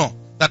 Honor.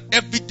 That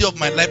every day of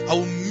my life I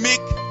will make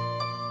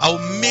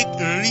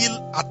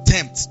real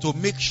attempts to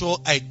make sure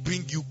I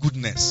bring you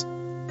goodness.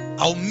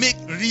 I'll make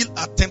real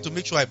attempt to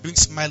make sure I bring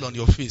smile on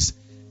your face.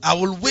 I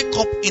will wake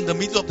up in the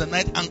middle of the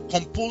night and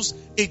compose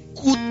a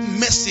good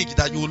message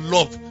that you will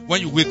love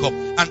when you wake up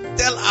and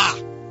tell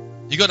her.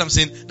 You get what I'm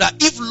saying?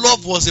 That if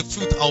love was a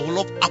fruit, I would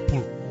love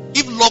apple.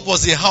 If love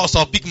was a house,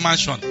 I'll pick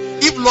mansion.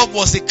 If love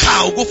was a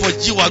car, I'll go for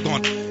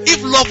G-Wagon.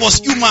 If love was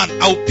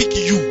human, I'll pick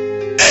you.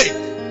 Hey!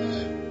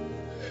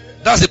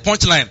 That's the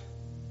punchline.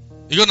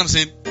 You know what I'm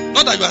saying?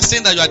 Not that you are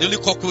saying that you are the only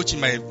cockroach in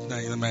my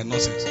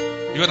nonsense.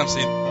 You know what I'm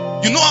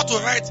saying? You know how to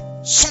write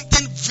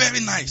something very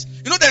nice.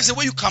 You know there's a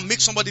way you can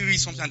make somebody read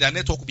something and their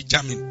network will be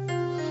jamming.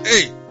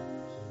 Hey!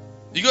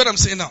 You get what I'm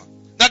saying now?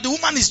 That the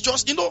woman is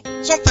just,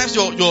 sometimes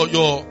your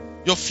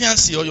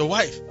fiancé or your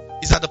wife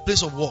is at the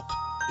place of work.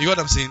 You get what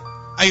I'm saying?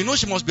 And you know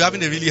she must be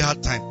having a really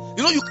hard time.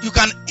 You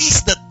can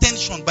ease the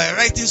tension by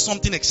writing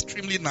something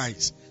extremely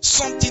nice.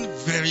 Something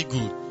very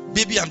good.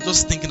 Baby, I'm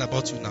just thinking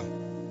about you now.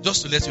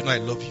 Just to let you know I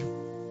love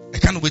you. I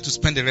can't wait to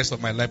spend the rest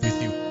of my life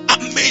with you.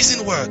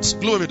 Amazing words.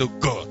 Glory to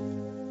God.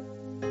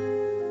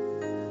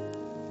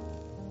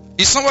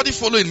 Is somebody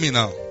following me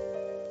now?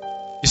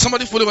 Is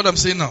somebody following what I'm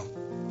saying now?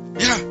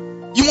 Yeah.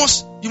 You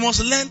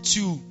must learn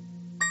to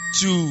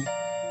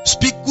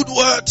speak good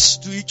words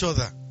to each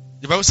other.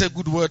 The Bible says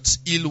good words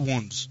heal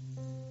wounds.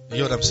 You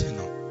hear what I'm saying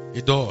now?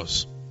 It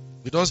does.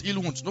 It does heal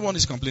wounds. No one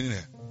is complaining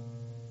here.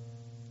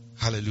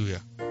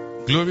 Hallelujah.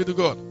 Glory to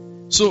God.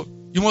 So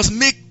you must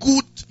make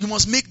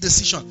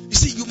decision. You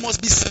see, you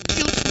must be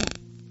skillful.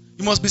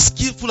 You must be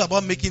skillful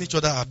about making each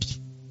other happy.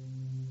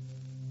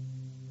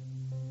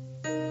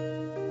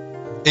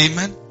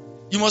 Amen.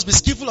 You must be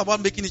skillful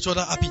about making each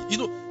other happy.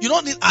 You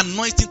don't need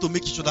anointing to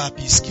make each other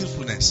happy.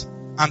 Skillfulness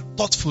and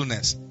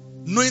thoughtfulness.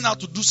 Knowing how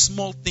to do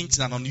small things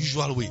in an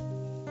unusual way.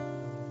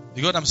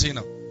 You get what I'm saying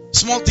now?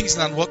 Small things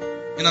in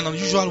an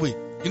unusual way.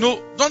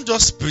 Don't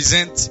just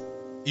present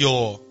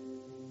your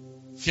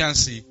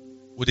fiancé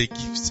with a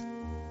gift.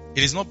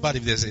 It is not bad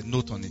if there's a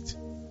note on it.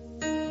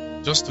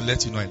 Just to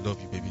let you know I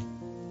love you, baby.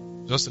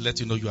 Just to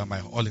let you know you are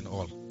my all in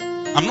all.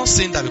 I'm not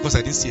saying that because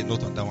I didn't see a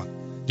note on that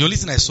one. The only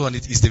thing I saw on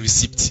it is the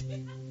receipt.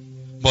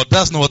 But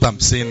that's not what I'm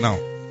saying now.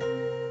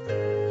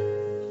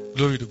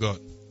 Glory to God.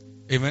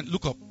 Amen.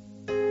 Look up.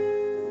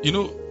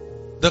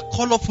 The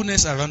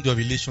colorfulness around your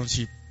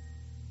relationship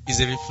is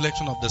a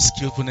reflection of the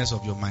skillfulness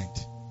of your mind.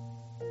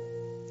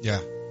 Yeah.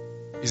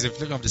 It's a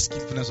reflection of the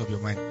skillfulness of your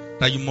mind.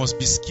 That you must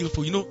be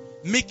skillful.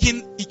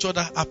 Making each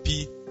other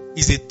happy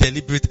is a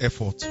deliberate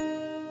effort.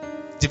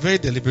 It's a very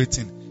deliberate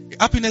thing.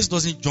 Happiness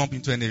doesn't jump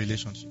into any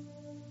relationship.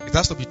 It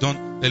has to be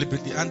done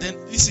deliberately. And then,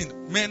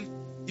 listen, men,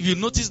 if you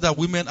notice that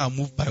women are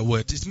moved by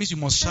words, it means you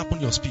must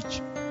sharpen your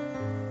speech.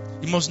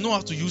 You must know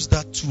how to use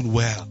that tool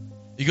well.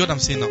 You get what I'm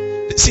saying now?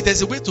 See,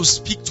 there's a way to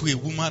speak to a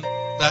woman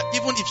that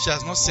even if she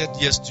has not said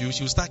yes to you,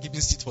 she will start giving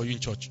seat for you in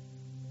church.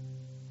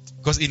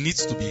 Because it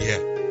needs to be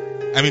here.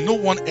 No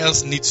one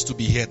else needs to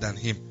be here than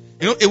him.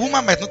 A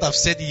woman might not have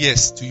said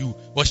yes to you,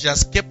 but she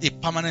has kept a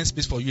permanent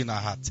space for you in her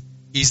heart.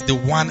 He's the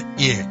one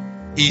here.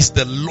 He's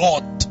the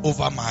Lord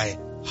over my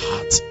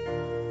heart.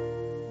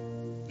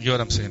 You hear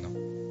what I'm saying now?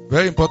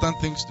 Very important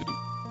things to do.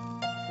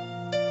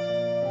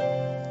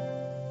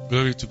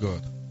 Glory to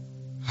God.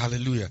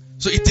 Hallelujah.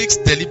 So it takes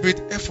deliberate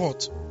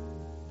effort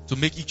to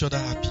make each other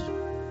happy.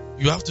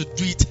 You have to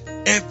do it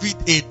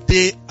a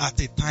day at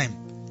a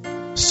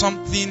time.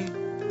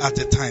 Something at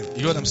a time.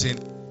 You know what I'm saying?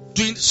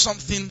 Doing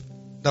something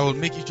that will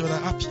make each other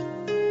happy.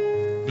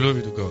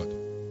 Glory to God.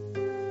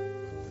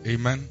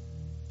 Amen.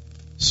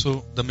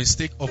 So the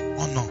mistake of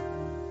honor.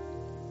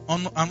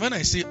 And when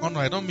I say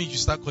honor, I don't mean you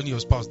start calling your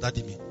spouse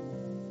daddy me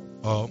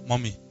or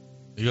mommy.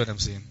 You know what I'm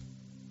saying?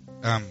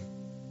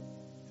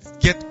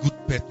 Get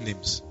good pet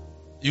names.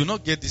 You will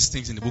not get these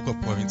things in the book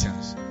of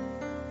Corinthians.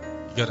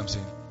 You get what I'm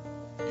saying?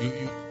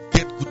 You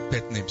get good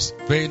pet names.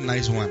 Very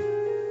nice one.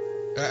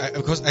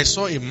 Because I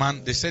saw a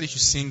man, they said he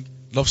should sing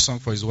love song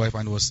for his wife,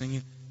 and he was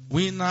singing,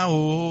 winner,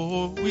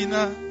 oh,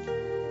 winner.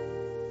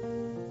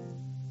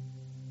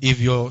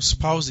 If your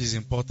spouse is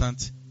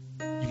important,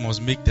 you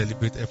must make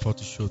deliberate effort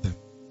to show them.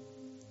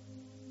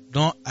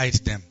 Don't hide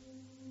them.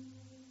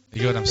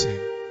 You get what I'm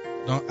saying?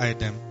 Don't hide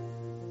them.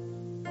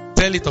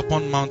 Tell it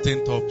upon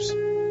mountain tops.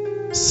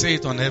 Say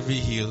it on every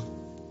hill.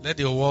 Let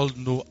the world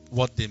know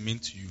what they mean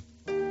to you.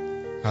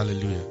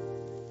 Hallelujah.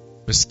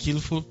 Be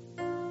skillful.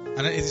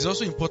 And it is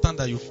also important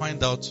that you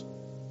find out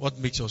what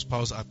makes your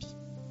spouse happy.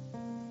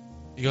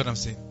 You get what I'm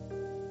saying?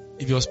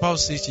 If your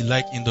spouse says she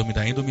likes Indomie,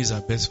 that Indomie is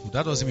her best food,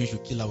 that doesn't mean you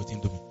should kill her with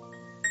Indomie.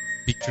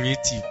 Be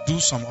creative. Do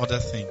some other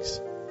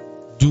things.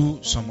 You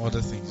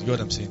get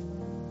what I'm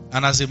saying?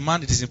 And as a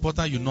man, it is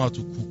important you know how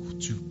to cook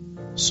too.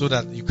 So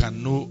that you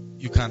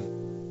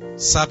can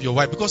serve your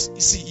wife. Because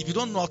you see, if you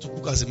don't know how to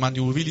cook as a man,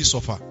 you will really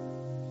suffer.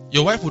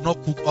 Your wife will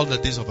not cook all the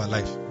days of her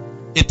life.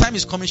 A time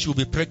is coming, she will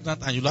be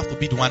pregnant and you'll have to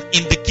be the one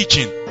in the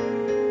kitchen.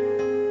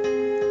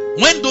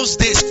 When those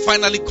days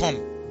finally come,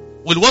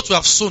 will what you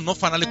have sown not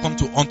finally come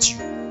to haunt you?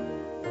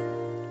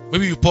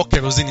 Maybe you pour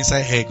kerosene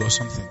inside egg or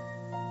something.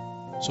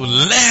 So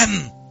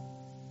learn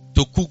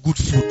to cook good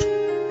food.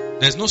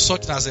 There's no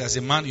such thing as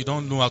a man you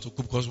don't know how to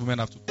cook, because women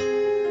have to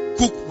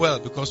cook well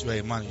because you are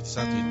a man. You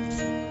decide to eat good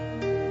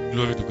food.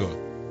 Glory to God.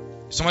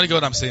 Somebody get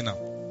what I'm saying now?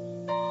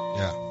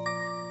 Yeah.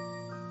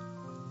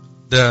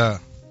 The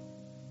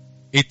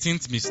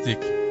 18th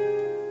mistake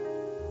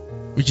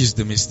which is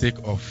the mistake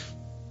of,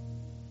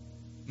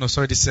 the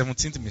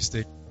 17th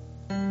mistake.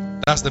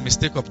 That's the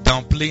mistake of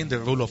downplaying the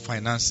role of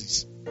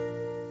finances,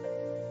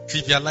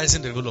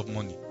 trivializing the role of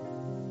money.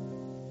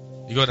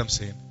 You get what I'm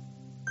saying?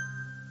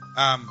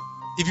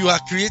 If you are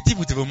creative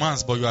with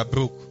romance but you are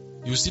broke,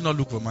 you still not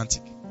look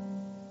romantic.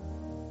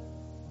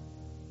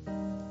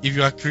 If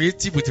you are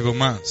creative with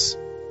romance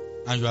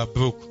and you are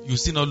broke, you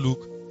still not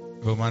look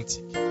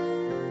romantic.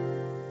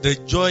 The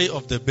joy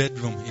of the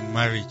bedroom in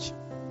marriage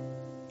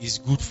is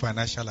good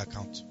financial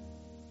account.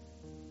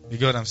 You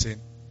get what I'm saying?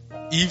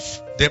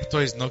 If debtor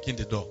is knocking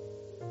the door,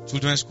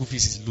 children's school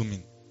fees is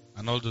looming,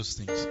 and all those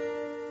things,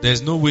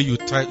 there's no way you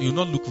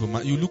not look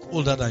romantic. You look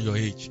older than your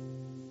age.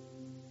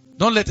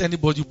 Don't let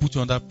anybody put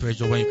you under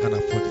pressure when you can't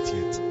afford it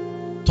yet.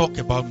 Talk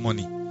about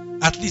money.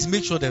 At least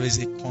make sure there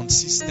is a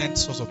consistent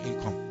source of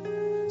income.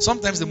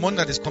 Sometimes the money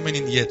that is coming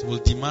in yet will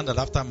demand that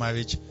after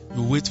marriage,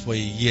 you wait for a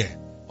year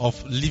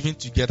of living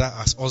together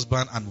as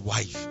husband and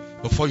wife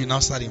before you now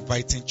start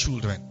inviting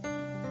children.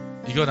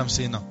 You get what I'm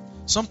saying now?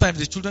 Sometimes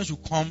the children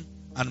should come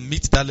and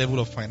meet that level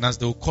of finance.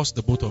 They will cost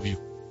the both of you.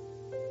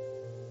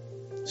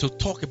 So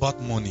talk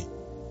about money.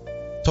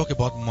 Talk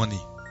about money.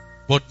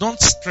 But don't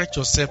stretch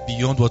yourself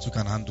beyond what you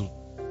can handle.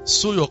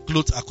 Sew your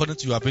clothes according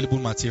to your available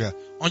material.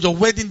 On your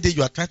wedding day,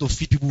 you are trying to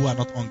feed people who are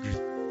not hungry.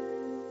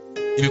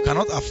 If you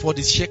cannot afford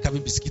it, share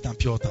cabin biscuit and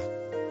pure water.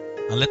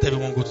 And let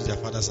everyone go to their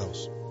father's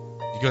house.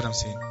 You get what I'm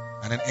saying?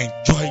 And then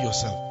enjoy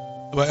yourself.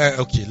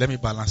 Well, okay, let me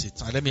balance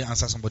it. Let me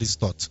answer somebody's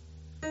thought.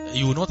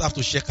 You will not have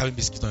to share cabin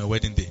biscuit on your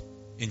wedding day.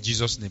 In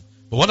Jesus' name.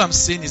 But what I'm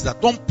saying is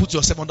that don't put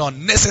yourself under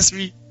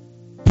unnecessary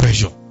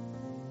pressure.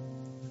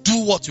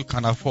 Do what you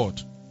can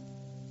afford.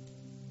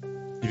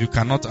 If you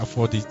cannot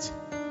afford it,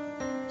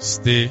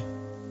 stay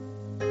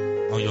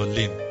on your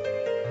lane.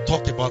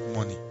 Talk about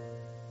money.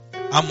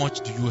 How much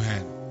do you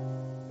earn?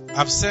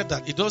 I've said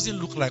that it doesn't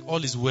look like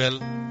all is well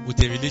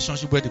with a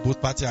relationship where the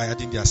both parties are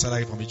adding their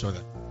salary from each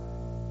other.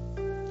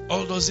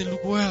 All doesn't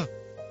look well.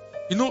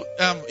 You know,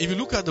 if you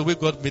look at the way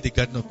God made the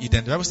Garden of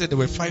Eden, the Bible said there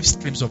were 5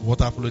 streams of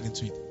water flowing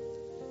into it.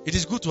 It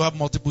is good to have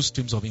multiple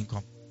streams of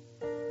income.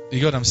 You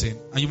get what I'm saying?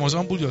 And you must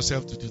humble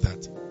yourself to do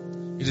that.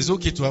 It is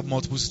okay to have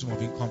multiple streams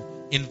of income.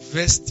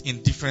 Invest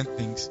in different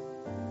things.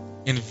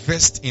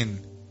 Invest in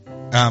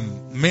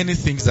many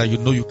things that you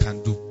know you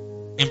can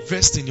do.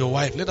 Invest in your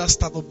wife. Let her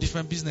start up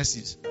different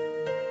businesses.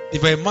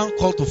 If you're a man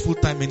called to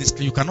full-time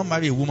ministry, you cannot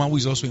marry a woman who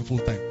is also in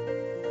full-time.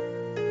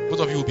 Both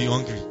of you will be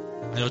hungry.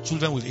 And your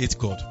children will hate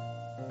God.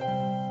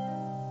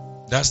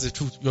 That's the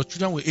truth. Your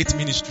children will hate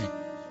ministry.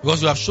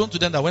 Because you have shown to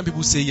them that when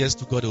people say yes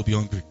to God, they will be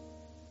hungry.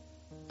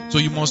 So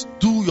you must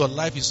do your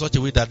life in such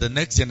a way that the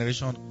next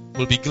generation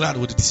will be glad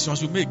with the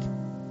decisions you make.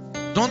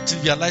 Don't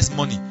trivialize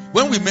money.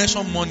 When we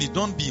mention money,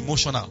 don't be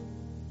emotional.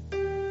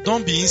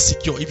 Don't be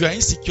insecure. If you are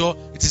insecure,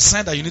 it is a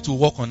sign that you need to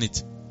work on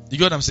it. You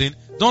get what I'm saying?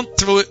 Don't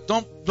throw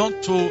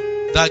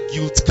that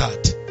guilt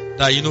card.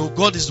 That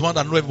God is the one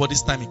that knows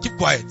everybody's timing. Keep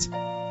quiet.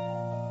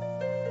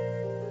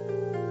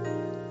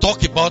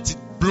 Talk about it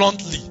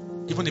bluntly,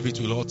 even if it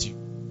will hurt you.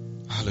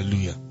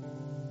 Hallelujah.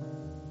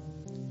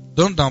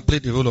 Don't downplay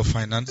the role of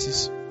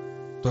finances.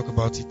 Talk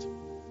about it.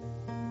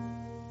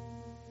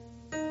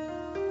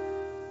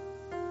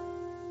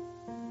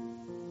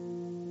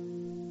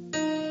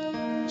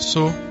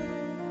 So,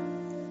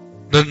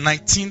 the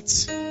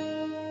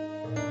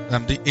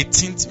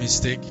 18th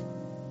mistake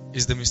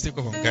is the mistake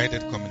of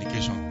unguided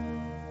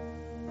communication.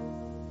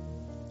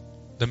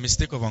 The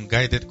mistake of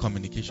unguided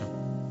communication.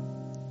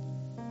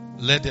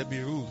 Let there be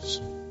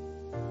rules.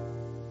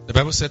 The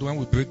Bible said when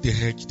we break the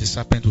hedge, the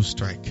serpent will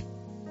strike.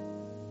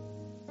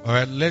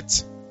 Alright,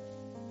 let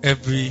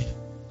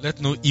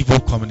no evil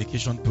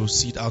communication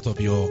proceed out of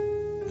your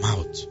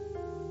mouth.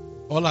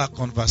 All our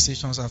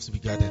conversations have to be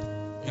guarded.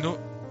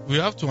 We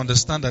have to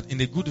understand that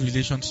in a good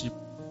relationship,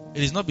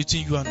 it is not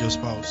between you and your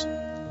spouse.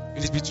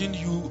 It is between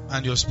you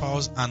and your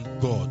spouse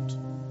and God.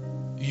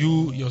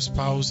 You, your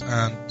spouse,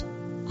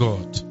 and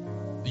God.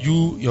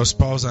 You, your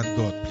spouse, and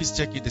God. Please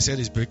check it. They said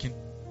it's breaking.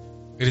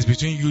 It is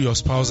between you, your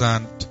spouse,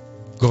 and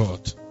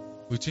God.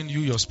 Between you,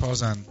 your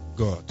spouse, and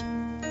God.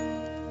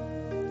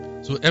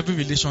 So every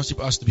relationship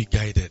has to be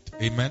guided.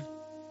 Amen.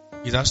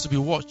 It has to be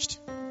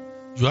watched.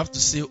 You have to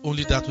say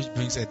only that which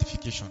brings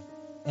edification.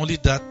 Only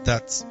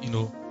that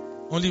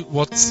only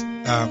what,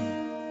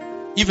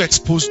 if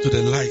exposed to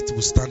the light,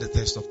 will stand the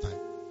test of time.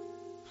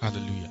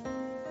 Hallelujah.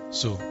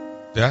 So,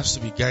 there has to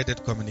be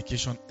guided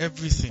communication.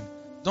 Everything.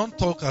 Don't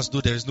talk as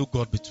though there is no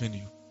God between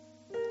you.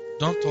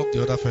 Don't talk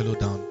the other fellow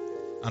down.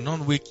 And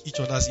don't wake each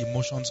other's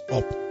emotions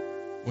up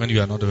when you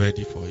are not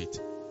ready for it.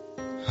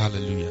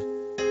 Hallelujah.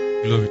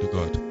 Glory to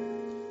God.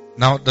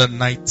 Now, the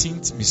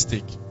 19th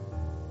mistake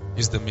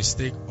is the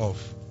mistake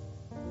of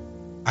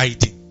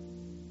hiding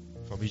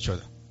from each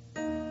other.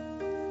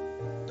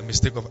 The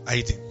mistake of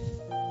hiding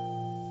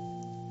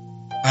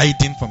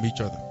from each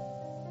other.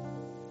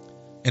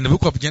 In the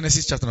book of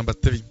Genesis chapter number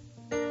 3,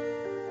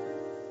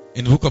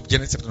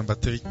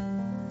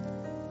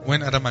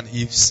 when Adam and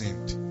Eve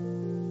sinned,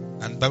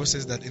 and the Bible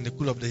says that in the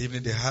cool of the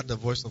evening they heard the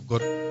voice of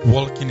God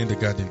walking in the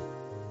garden.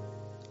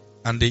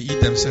 and they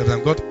eat themselves.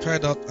 And God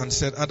cried out and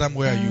said, Adam,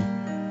 where are you?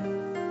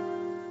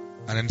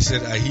 And then he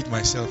said, I hid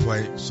myself, for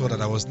I saw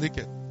that I was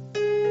naked.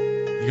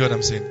 You get what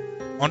I'm saying?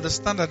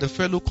 Understand that the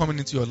fellow coming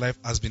into your life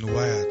has been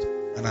wired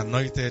and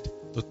anointed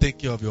to take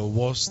care of your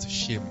worst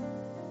shame.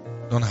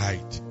 Don't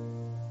hide.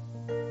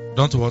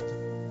 Don't what?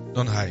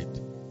 Don't hide.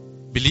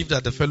 Believe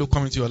that the fellow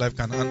coming to your life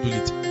can handle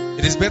it.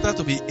 It is better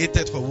to be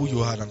hated for who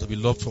you are than to be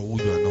loved for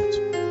who you are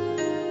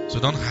not. So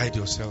don't hide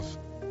yourself.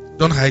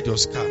 Don't hide your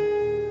scar.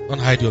 Don't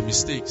hide your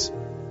mistakes.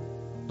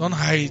 Don't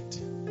hide.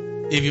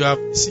 If you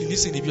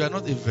are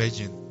not a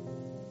virgin,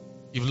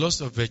 you've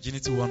lost your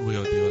virginity one way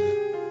or the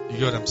other. You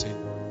get what I'm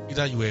saying?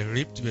 Either you were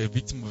raped, you were a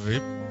victim of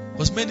rape,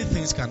 because many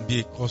things can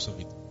be a cause of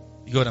it.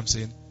 You get what I'm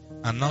saying?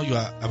 And now you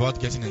are about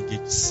getting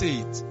engaged. Say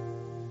it.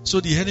 So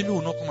the enemy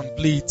will not come and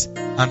play it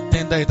and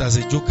tender it as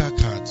a joker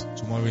card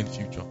tomorrow in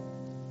future.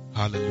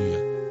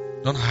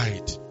 Hallelujah. Don't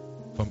hide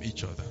from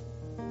each other.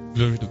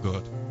 Glory to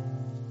God.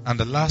 And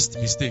the last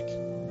mistake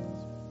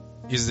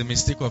is the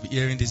mistake of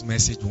hearing this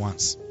message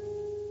once.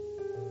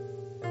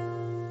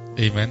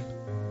 Amen.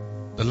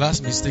 The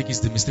last mistake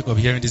is the mistake of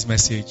hearing this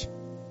message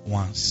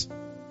once.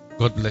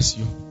 God bless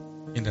you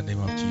in the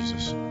name of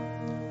Jesus.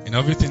 In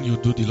everything you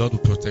do, the Lord will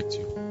protect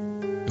you.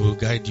 He will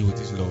guide you with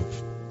His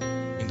love.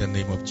 In the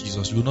name of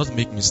Jesus. You will not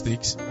make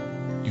mistakes.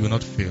 You will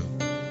not fail.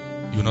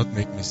 You will not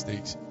make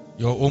mistakes.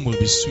 Your home will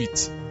be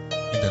sweet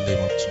in the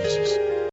name of Jesus.